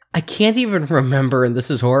lucky. I can't even remember, and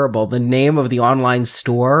this is horrible, the name of the online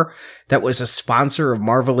store that was a sponsor of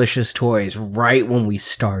Marvelicious Toys right when we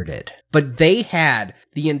started. But they had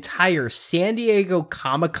the entire San Diego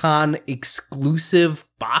Comic-Con exclusive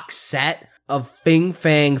box set of Fing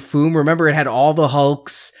Fang Foom. Remember, it had all the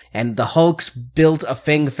Hulks, and the Hulks built a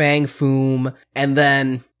Fing Fang Foom, and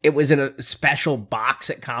then it was in a special box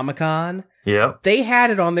at Comic-Con. Yeah. They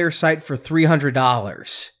had it on their site for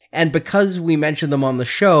 $300. And because we mentioned them on the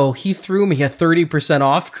show, he threw me a 30%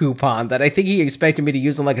 off coupon that I think he expected me to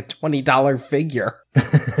use on like a $20 figure.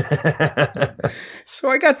 So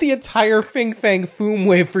I got the entire Fing Fang Foom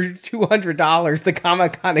wave for $200, the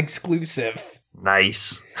Comic-Con exclusive.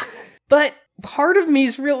 Nice. But part of me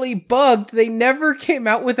is really bugged. They never came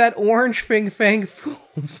out with that orange Fing Fang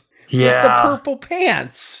Foom. Yeah. With the purple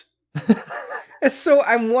pants. So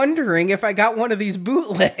I'm wondering if I got one of these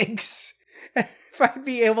bootlegs, if I'd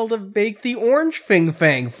be able to make the orange Fing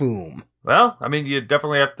Fang Foom. Well, I mean, you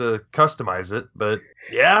definitely have to customize it, but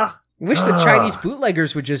yeah. Wish the Chinese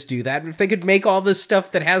bootleggers would just do that. If they could make all this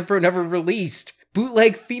stuff that Hasbro never released,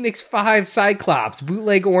 bootleg Phoenix 5 Cyclops,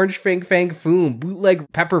 bootleg Orange Fang Foom,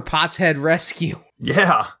 bootleg Pepper Potts Head Rescue.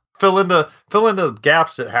 Yeah. Fill in the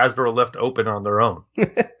gaps that Hasbro left open on their own.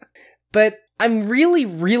 But I'm really,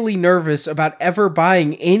 really nervous about ever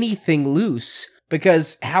buying anything loose,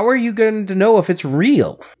 because how are you going to know if it's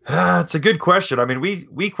real? It's a good question. I mean,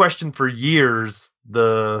 we questioned for years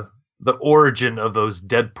the origin of those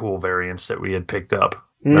Deadpool variants that we had picked up.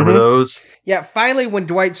 Remember those? Yeah, finally when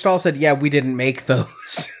Dwight Stahl said, yeah, we didn't make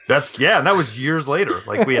those. And that was years later.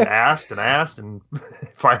 Like, we had asked and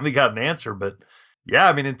finally got an answer. But yeah,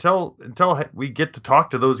 I mean, until we get to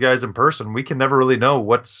talk to those guys in person, we can never really know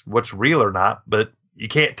what's real or not. But you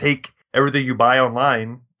can't take everything you buy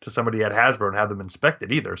online to somebody at Hasbro and have them inspect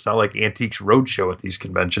it either. It's not like Antiques Roadshow at these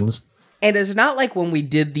conventions. And it's not like when we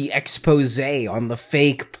did the expose on the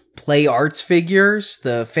fake Play Arts figures,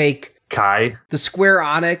 the fake the Square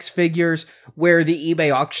Onyx figures, where the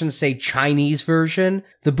eBay auctions say Chinese version.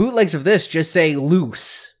 The bootlegs of this just say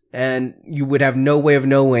loose, and you would have no way of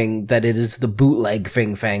knowing that it is the bootleg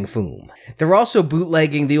Fing Fang Foom. They're also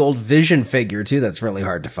bootlegging the old Vision figure, too, that's really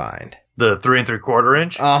hard to find. The 3 3/4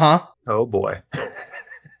 inch? Uh-huh. Oh, boy.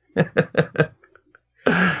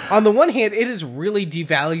 On the one hand, it is really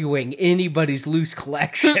devaluing anybody's loose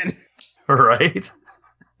collection. Right?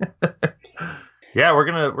 Yeah, we're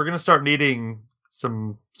gonna start needing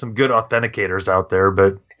some good authenticators out there,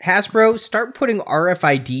 but Hasbro, start putting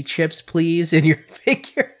RFID chips, please, in your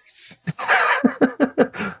figures.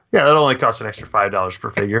 Yeah, that only costs an extra $5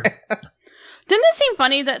 per figure. Didn't it seem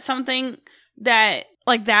funny that something that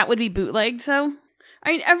like that would be bootlegged? So,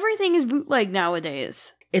 I mean, everything is bootleg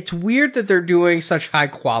nowadays. It's weird that they're doing such high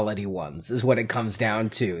quality ones, is what it comes down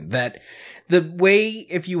to. That the way,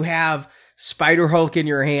 if you have Spider-Hulk in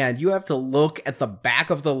your hand, you have to look at the back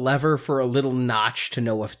of the lever for a little notch to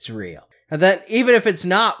know if it's real. And then, even if it's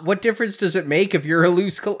not, what difference does it make if you're a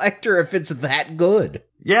loose collector if it's that good?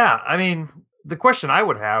 Yeah, I mean, the question I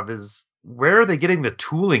would have is, where are they getting the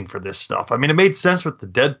tooling for this stuff? I mean, it made sense with the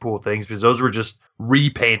Deadpool things because those were just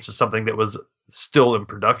repaints of something that was still in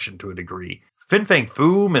production to a degree. Fin Fang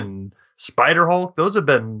Foom and Spider-Hulk, those have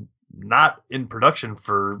been not in production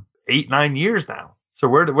for 8-9 years now. So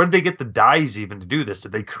where did they get the dies even to do this?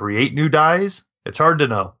 Did they create new dies? It's hard to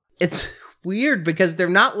know. It's weird because they're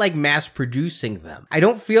not like mass producing them. I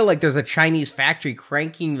don't feel like there's a Chinese factory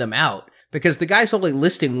cranking them out because the guy's only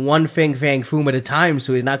listing one Fing Fang Foom at a time,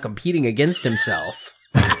 so he's not competing against himself.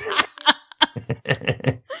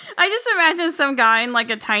 I just imagine some guy in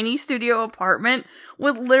like a tiny studio apartment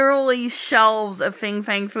with literally shelves of Fing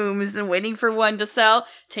Fang Fooms and waiting for one to sell,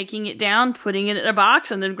 taking it down, putting it in a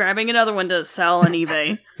box, and then grabbing another one to sell on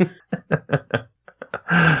eBay.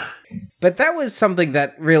 But that was something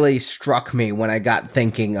that really struck me when I got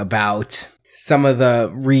thinking about some of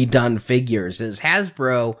the redone figures, is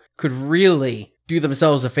Hasbro could really do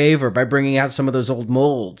themselves a favor by bringing out some of those old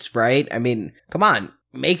molds, right? I mean, come on,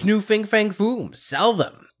 make new Fing Fang Fooms, sell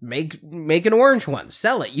them. Make an orange one,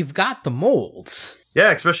 sell it. You've got the molds. Yeah,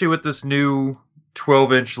 especially with this new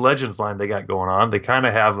 12-inch Legends line they got going on. They kind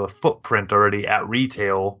of have a footprint already at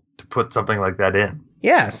retail to put something like that in.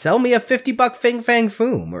 Yeah, sell me a $50 Fing Fang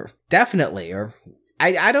Foom, or definitely, or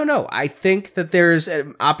I don't know. I think that there's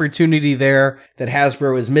an opportunity there that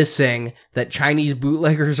Hasbro is missing that Chinese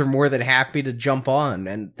bootleggers are more than happy to jump on.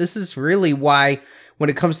 And this is really why, when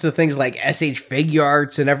it comes to things like SH Figure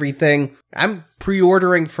Arts and everything, I'm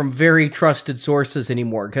pre-ordering from very trusted sources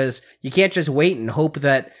anymore, because you can't just wait and hope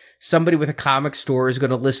that somebody with a comic store is going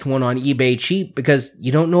to list one on eBay cheap, because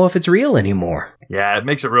you don't know if it's real anymore. Yeah, it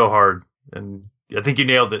makes it real hard. And I think you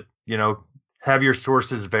nailed it. You know, have your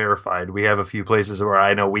sources verified. We have a few places where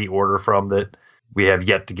I know we order from that we have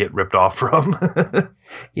yet to get ripped off from.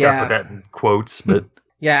 Yeah. Put that in quotes, but...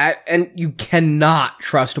 Yeah, and you cannot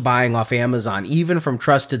trust buying off Amazon, even from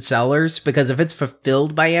trusted sellers, because if it's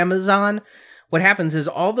fulfilled by Amazon, what happens is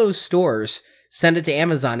all those stores send it to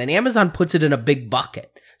Amazon, and Amazon puts it in a big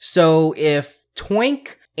bucket. So if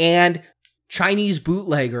Toink and Chinese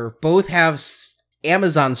Bootlegger both have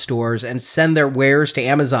Amazon stores and send their wares to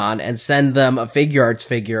Amazon and send them a Figure Arts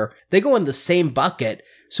figure, they go in the same bucket.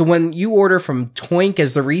 So when you order from Toink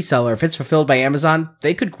as the reseller, if it's fulfilled by Amazon,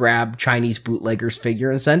 they could grab Chinese Bootlegger's figure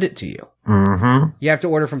and send it to you. Mm-hmm. You have to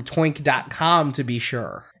order from toink.com to be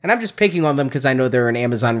sure. And I'm just picking on them because I know they're an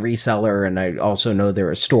Amazon reseller and I also know they're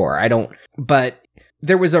a store. But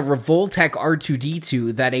there was a Revoltech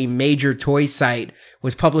R2-D2 that a major toy site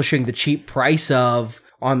was publishing the cheap price of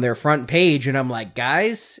on their front page. And I'm like,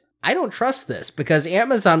 guys, I don't trust this, because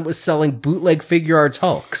Amazon was selling bootleg Figure Arts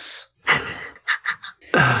Hulks.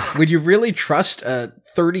 Would you really trust a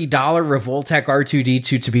 $30 Revoltech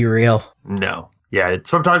R2-D2 to be real? No. Yeah,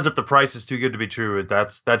 sometimes if the price is too good to be true,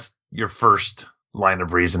 that's your first line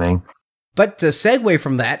of reasoning. But to segue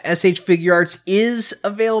from that, SH Figure Arts is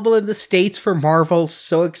available in the States for Marvel.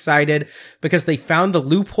 So excited because they found the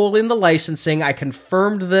loophole in the licensing. I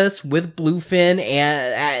confirmed this with Bluefin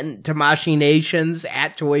and Tamashii Nations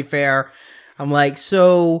at Toy Fair. I'm like,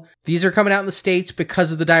 so these are coming out in the States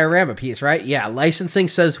because of the diorama piece, right? Yeah, licensing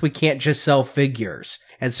says we can't just sell figures.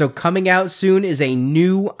 And so coming out soon is a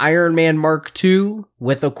new Iron Man Mark II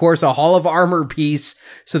with, of course, a Hall of Armor piece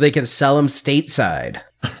so they can sell them stateside.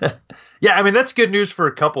 Yeah, I mean, that's good news for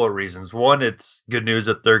a couple of reasons. One, it's good news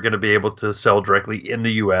that they're going to be able to sell directly in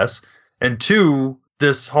the U.S. And two,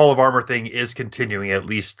 this Hall of Armor thing is continuing at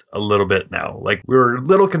least a little bit now. Like, we were a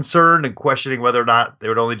little concerned and questioning whether or not they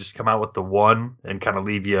would only just come out with the one and kind of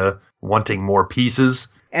leave you wanting more pieces.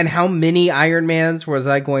 And how many Iron Mans was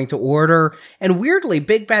I going to order? And weirdly,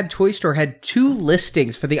 Big Bad Toy Store had 2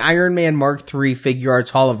 listings for the Iron Man Mark III Figure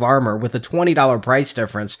Arts Hall of Armor with a $20 price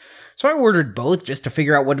difference. So I ordered both just to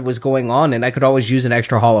figure out what was going on, and I could always use an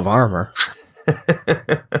extra Hall of Armor.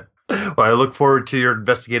 Well, I look forward to your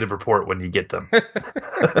investigative report when you get them. And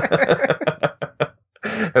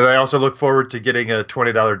I also look forward to getting a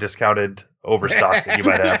 $20 discounted overstock that you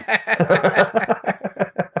might have.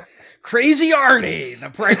 Crazy Arnie, the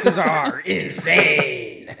prices are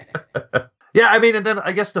insane. Yeah, I mean, and then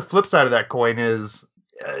I guess the flip side of that coin is,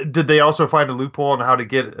 did they also find a loophole on how to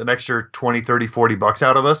get an extra 20, 30, 40 bucks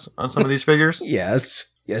out of us on some of these figures?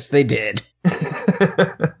 Yes, they did.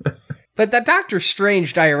 But that Doctor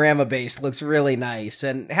Strange diorama base looks really nice,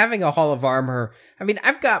 and having a Hall of Armor, I mean,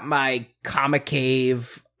 I've got my Comic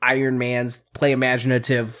Cave Iron Man's Play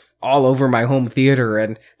Imaginative all over my home theater,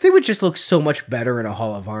 and they would just look so much better in a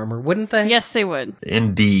Hall of Armor, wouldn't they? Yes, they would.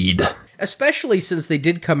 Indeed. Especially since they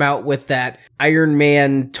did come out with that Iron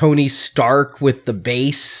Man Tony Stark with the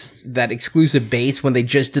base, that exclusive base, when they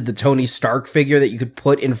just did the Tony Stark figure that you could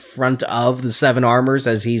put in front of the 7 armors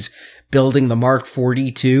as he's building the Mark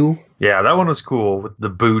 42. Yeah, that one was cool with the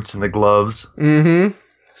boots and the gloves. Mm-hmm.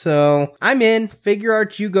 So I'm in. Figure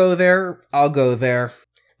Arts, you go there, I'll go there.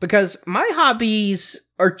 Because my hobbies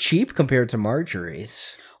are cheap compared to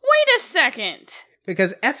Marjorie's. Wait a second.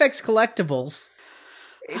 Because FX Collectibles,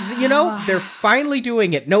 you know, they're finally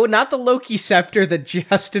doing it. No, not the Loki scepter that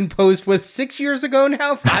Justin posed with 6 years ago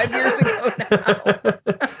now, 5 years ago now.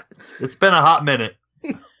 It's been a hot minute.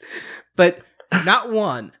 But not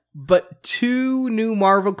one, but 2 new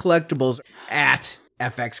Marvel collectibles at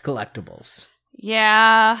FX Collectibles.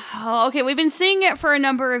 Yeah. Okay, we've been seeing it for a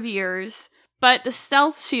number of years, but the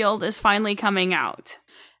Stealth Shield is finally coming out.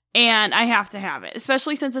 And I have to have it,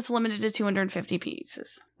 especially since it's limited to 250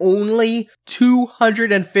 pieces. Only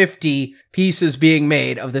 250 pieces being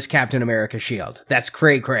made of this Captain America shield. That's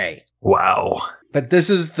cray-cray. Wow. But this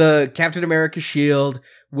is the Captain America shield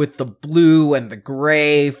with the blue and the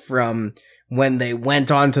gray from when they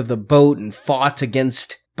went onto the boat and fought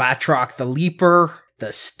against Batroc the Leaper.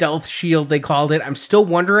 The stealth shield, they called it. I'm still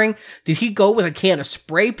wondering, did he go with a can of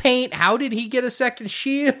spray paint? How did he get a second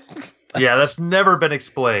shield? Yeah, that's never been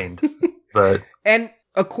explained. But And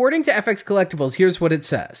according to FX Collectibles, here's what it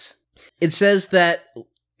says. It says that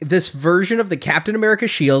this version of the Captain America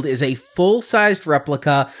shield is a full-sized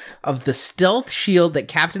replica of the stealth shield that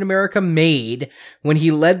Captain America made when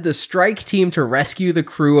he led the strike team to rescue the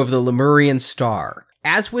crew of the Lemurian Star.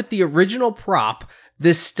 As with the original prop,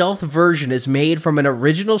 this stealth version is made from an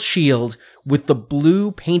original shield with the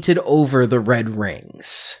blue painted over the red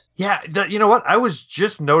rings. yeah, you know what? I was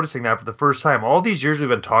just noticing that for the first time. All these years we've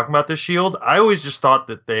been talking about this shield, I always just thought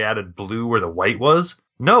that they added blue where the white was.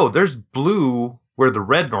 No, there's blue where the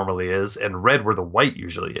red normally is and red where the white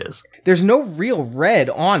usually is. There's no real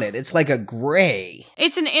red on it. It's like a gray.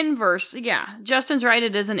 It's an inverse. Yeah, Justin's right.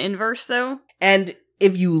 It is an inverse, though. And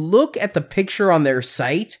if you look at the picture on their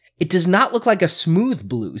site, it does not look like a smooth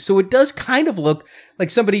blue. So it does kind of look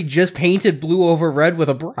like somebody just painted blue over red with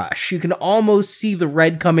a brush. You can almost see the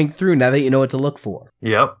red coming through now that you know what to look for.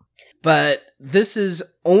 Yep. But this is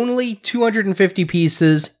only 250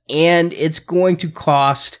 pieces, and it's going to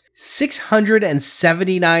cost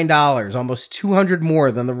 $679, almost $200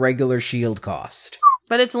 more than the regular shield cost.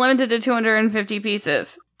 But it's limited to 250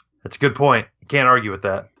 pieces. That's a good point. Can't argue with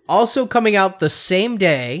that. Also coming out the same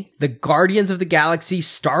day, the Guardians of the Galaxy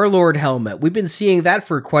Star-Lord helmet. We've been seeing that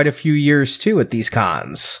for quite a few years, too, at these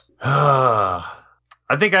cons. I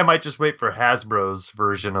think I might just wait for Hasbro's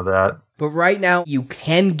version of that. But right now, you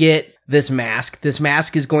can get this mask. This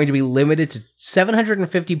mask is going to be limited to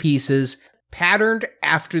 750 pieces, patterned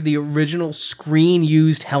after the original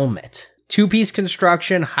screen-used helmet. 2-piece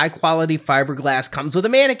construction, high-quality fiberglass, comes with a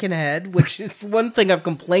mannequin head, which is one thing I've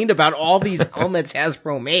complained about all these helmets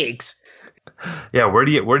Hasbro makes. Yeah, where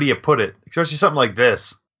do you put it? Especially something like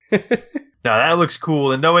this. Now, that looks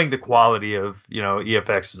cool, and knowing the quality of,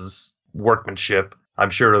 EFX's workmanship, I'm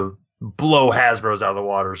sure it'll blow Hasbro's out of the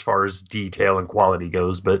water as far as detail and quality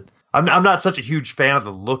goes, but I'm not such a huge fan of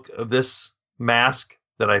the look of this mask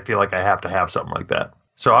that I feel like I have to have something like that.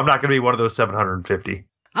 So I'm not going to be one of those 750.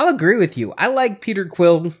 I'll agree with you. I like Peter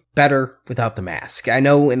Quill better without the mask. I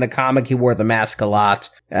know in the comic he wore the mask a lot,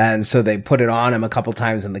 and so they put it on him a couple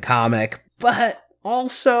times in the comic, but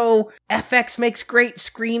also FX makes great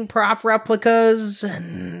screen prop replicas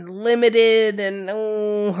and limited and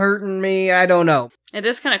hurting me. I don't know. It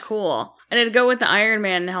is kind of cool. And it'd go with the Iron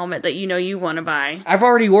Man helmet that you want to buy. I've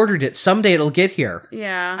already ordered it. Someday it'll get here.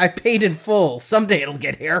 Yeah. I paid in full. Someday it'll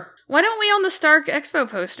get here. Why don't we own the Stark Expo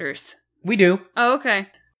posters? We do. Oh, okay.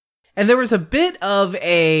 And there was a bit of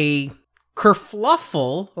a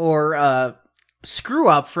kerfluffle, or screw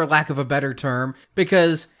up, for lack of a better term,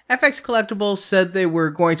 because FX Collectibles said they were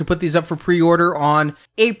going to put these up for pre-order on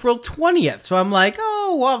April 20th. So I'm like,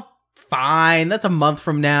 oh, well, fine. That's a month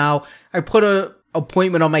from now. I put a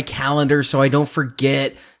appointment on my calendar so I don't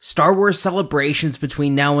forget. Star Wars celebrations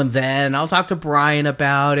between now and then. I'll talk to Brian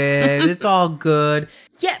about it. It's all good.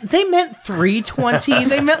 Yeah, they meant 3/20.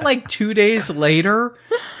 They meant like 2 days later.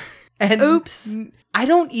 And oops. I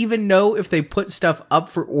don't even know if they put stuff up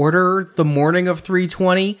for order the morning of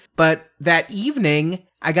 3/20, but that evening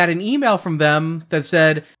I got an email from them that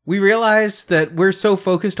said, we realized that we're so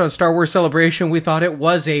focused on Star Wars Celebration, we thought it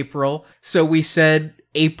was April. So we said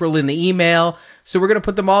April in the email. So we're going to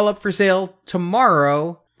put them all up for sale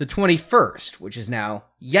tomorrow, the 21st, which is now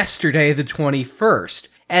yesterday, the 21st.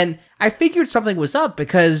 And I figured something was up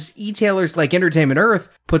because e-tailers like Entertainment Earth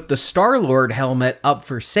put the Star-Lord helmet up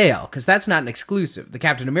for sale, because that's not an exclusive. The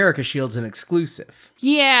Captain America shield's an exclusive.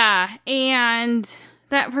 Yeah, and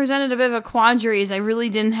that presented a bit of a quandary, as I really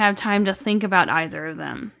didn't have time to think about either of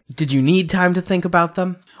them. Did you need time to think about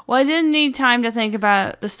them? Well, I didn't need time to think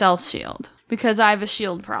about the stealth shield, because I have a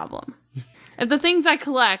shield problem. Of the things I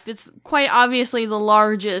collect, it's quite obviously the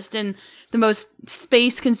largest and the most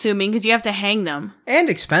space-consuming, because you have to hang them.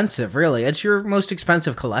 And expensive, really. It's your most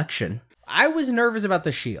expensive collection. I was nervous about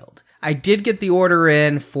the shield. I did get the order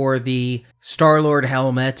in for the Star-Lord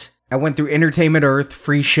helmet. I went through Entertainment Earth,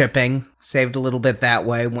 free shipping, saved a little bit that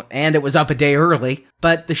way, and it was up a day early.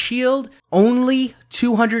 But the shield, only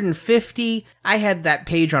 $250. I had that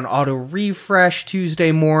page on auto refresh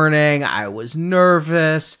Tuesday morning. I was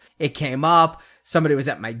nervous. It came up. Somebody was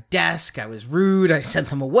at my desk. I was rude. I sent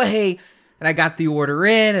them away. And I got the order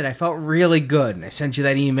in, and I felt really good. And I sent you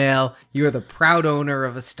that email. You are the proud owner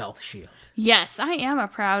of a stealth shield. Yes, I am a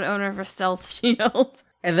proud owner of a stealth shield.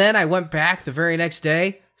 And then I went back the very next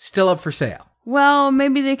day, still up for sale. Well,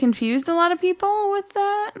 maybe they confused a lot of people with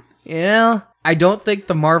that? Yeah. I don't think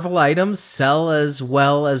the Marvel items sell as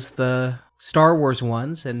well as the Star Wars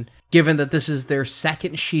ones, and given that this is their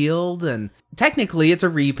second shield, and technically it's a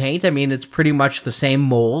repaint, I mean, it's pretty much the same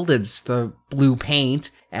mold, it's the blue paint,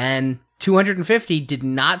 and 250 did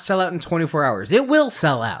not sell out in 24 hours. It will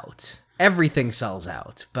sell out. Everything sells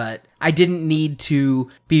out, but I didn't need to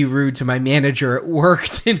be rude to my manager at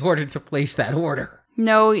work in order to place that order.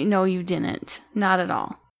 No, you didn't. Not at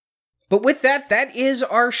all. But with that, that is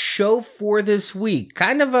our show for this week.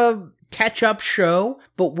 Kind of a catch-up show,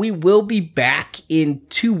 but we will be back in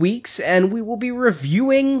 2 weeks, and we will be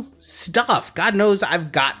reviewing stuff. God knows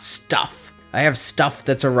I've got stuff. I have stuff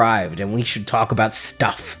that's arrived, and we should talk about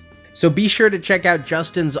stuff. So be sure to check out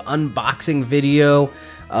Justin's unboxing video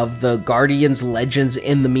of the Guardians Legends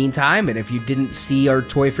in the meantime, and if you didn't see our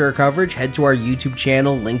Toy Fair coverage, head to our YouTube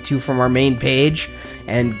channel, linked to from our main page,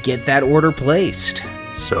 and get that order placed.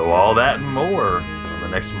 So all that and more on the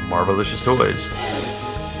next Marvelicious Toys.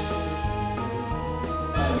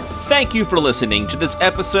 Thank you for listening to this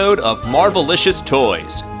episode of Marvelicious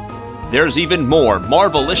Toys. There's even more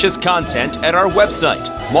Marvelicious content at our website,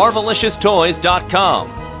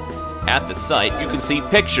 marvelicioustoys.com. At the site, you can see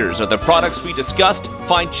pictures of the products we discussed,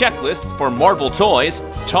 find checklists for Marvel toys,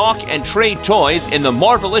 talk and trade toys in the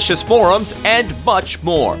Marvelicious forums, and much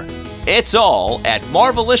more. It's all at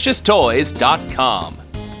marvelicioustoys.com.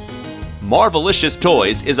 Marvelicious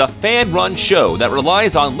Toys is a fan-run show that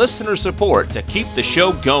relies on listener support to keep the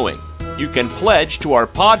show going. You can pledge to our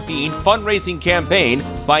Podbean fundraising campaign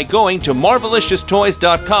by going to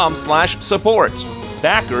marvelicioustoys.com/support.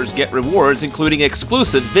 Backers get rewards including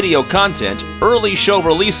exclusive video content, early show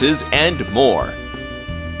releases, and more.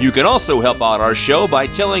 You can also help out our show by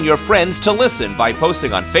telling your friends to listen by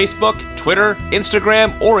posting on Facebook, Twitter,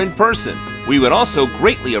 Instagram, or in person. We would also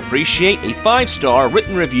greatly appreciate a 5-star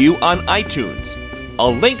written review on iTunes. A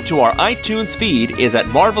link to our iTunes feed is at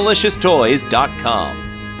marvelicioustoys.com.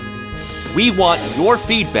 We want your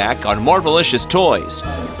feedback on Marvelicious Toys.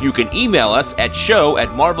 You can email us at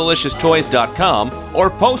show@marvelicioustoys.com or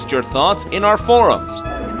post your thoughts in our forums.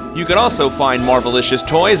 You can also find Marvelicious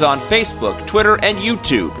Toys on Facebook, Twitter, and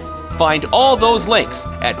YouTube. Find all those links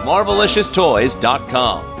at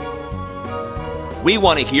marvelicioustoys.com. We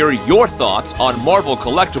want to hear your thoughts on Marvel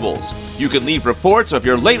collectibles. You can leave reports of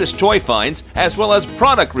your latest toy finds as well as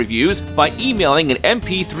product reviews by emailing an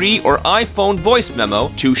MP3 or iPhone voice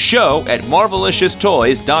memo to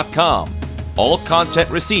show@marvelicioustoys.com. All content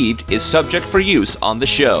received is subject for use on the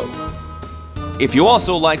show. If you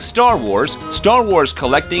also like Star Wars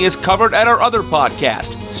collecting is covered at our other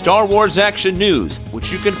podcast, Star Wars Action News,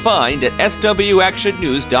 which you can find at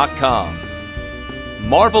swactionnews.com.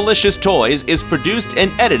 Marvelicious Toys is produced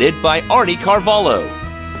and edited by Arnie Carvalho.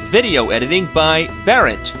 Video editing by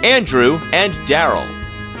Barrett, Andrew, and Daryl.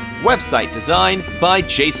 Website design by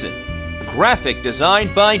Jason. Graphic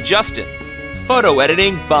design by Justin. Photo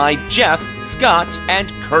editing by Jeff, Scott,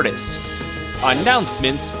 and Curtis.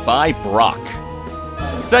 Announcements by Brock.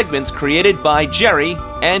 Segments created by Jerry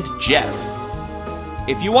and Jeff.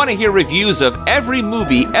 If you want to hear reviews of every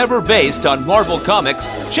movie ever based on Marvel Comics,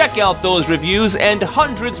 check out those reviews and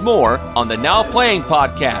hundreds more on the Now Playing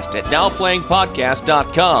Podcast at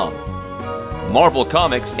nowplayingpodcast.com. Marvel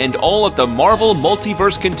Comics and all that the Marvel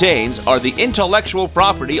Multiverse contains are the intellectual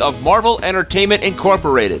property of Marvel Entertainment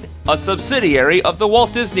Incorporated, a subsidiary of the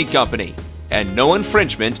Walt Disney Company, and no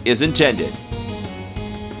infringement is intended.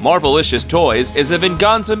 Marvelicious Toys is a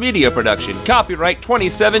Venganza Media production, copyright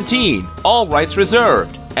 2017, all rights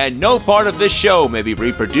reserved, and no part of this show may be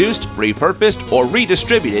reproduced, repurposed, or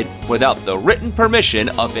redistributed without the written permission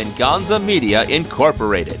of Venganza Media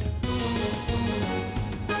Incorporated.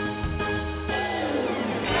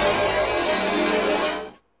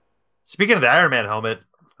 Speaking of the Iron Man helmet,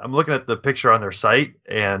 I'm looking at the picture on their site,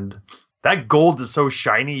 and that gold is so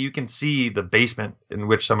shiny, you can see the basement in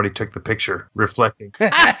which somebody took the picture reflecting.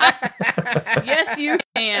 Yes, you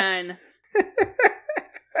can.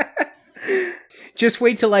 Just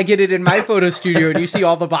wait till I get it in my photo studio and you see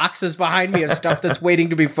all the boxes behind me of stuff that's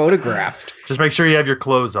waiting to be photographed. Just make sure you have your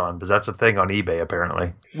clothes on, because that's a thing on eBay,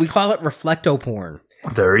 apparently. We call it reflecto porn.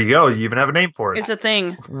 There you go. You even have a name for it. It's a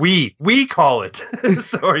thing. We call it.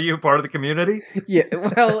 So are you part of the community? Yeah,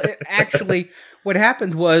 well, actually, what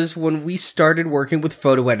happened was when we started working with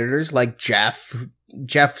photo editors like Jeff,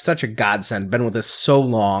 such a godsend, been with us so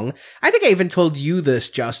long. I think I even told you this,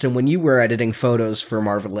 Justin, when you were editing photos for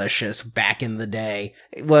Marvelicious back in the day.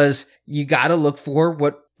 It was, you gotta look for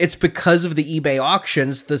what... It's because of the eBay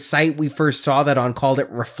auctions, the site we first saw that on called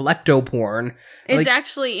it reflecto porn. It's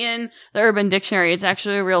actually in the Urban Dictionary. It's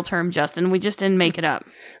actually a real term, Justin. We just didn't make it up.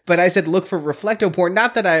 But I said look for reflecto porn.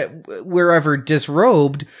 Not that we're ever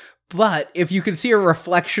disrobed, but if you can see a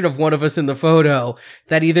reflection of one of us in the photo,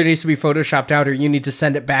 that either needs to be photoshopped out or you need to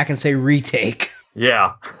send it back and say retake.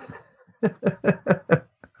 Yeah.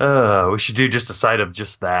 We should do just a site of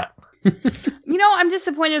just that. You know, I'm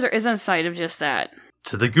disappointed there isn't a site of just that.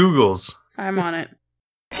 To the Googles. I'm on it.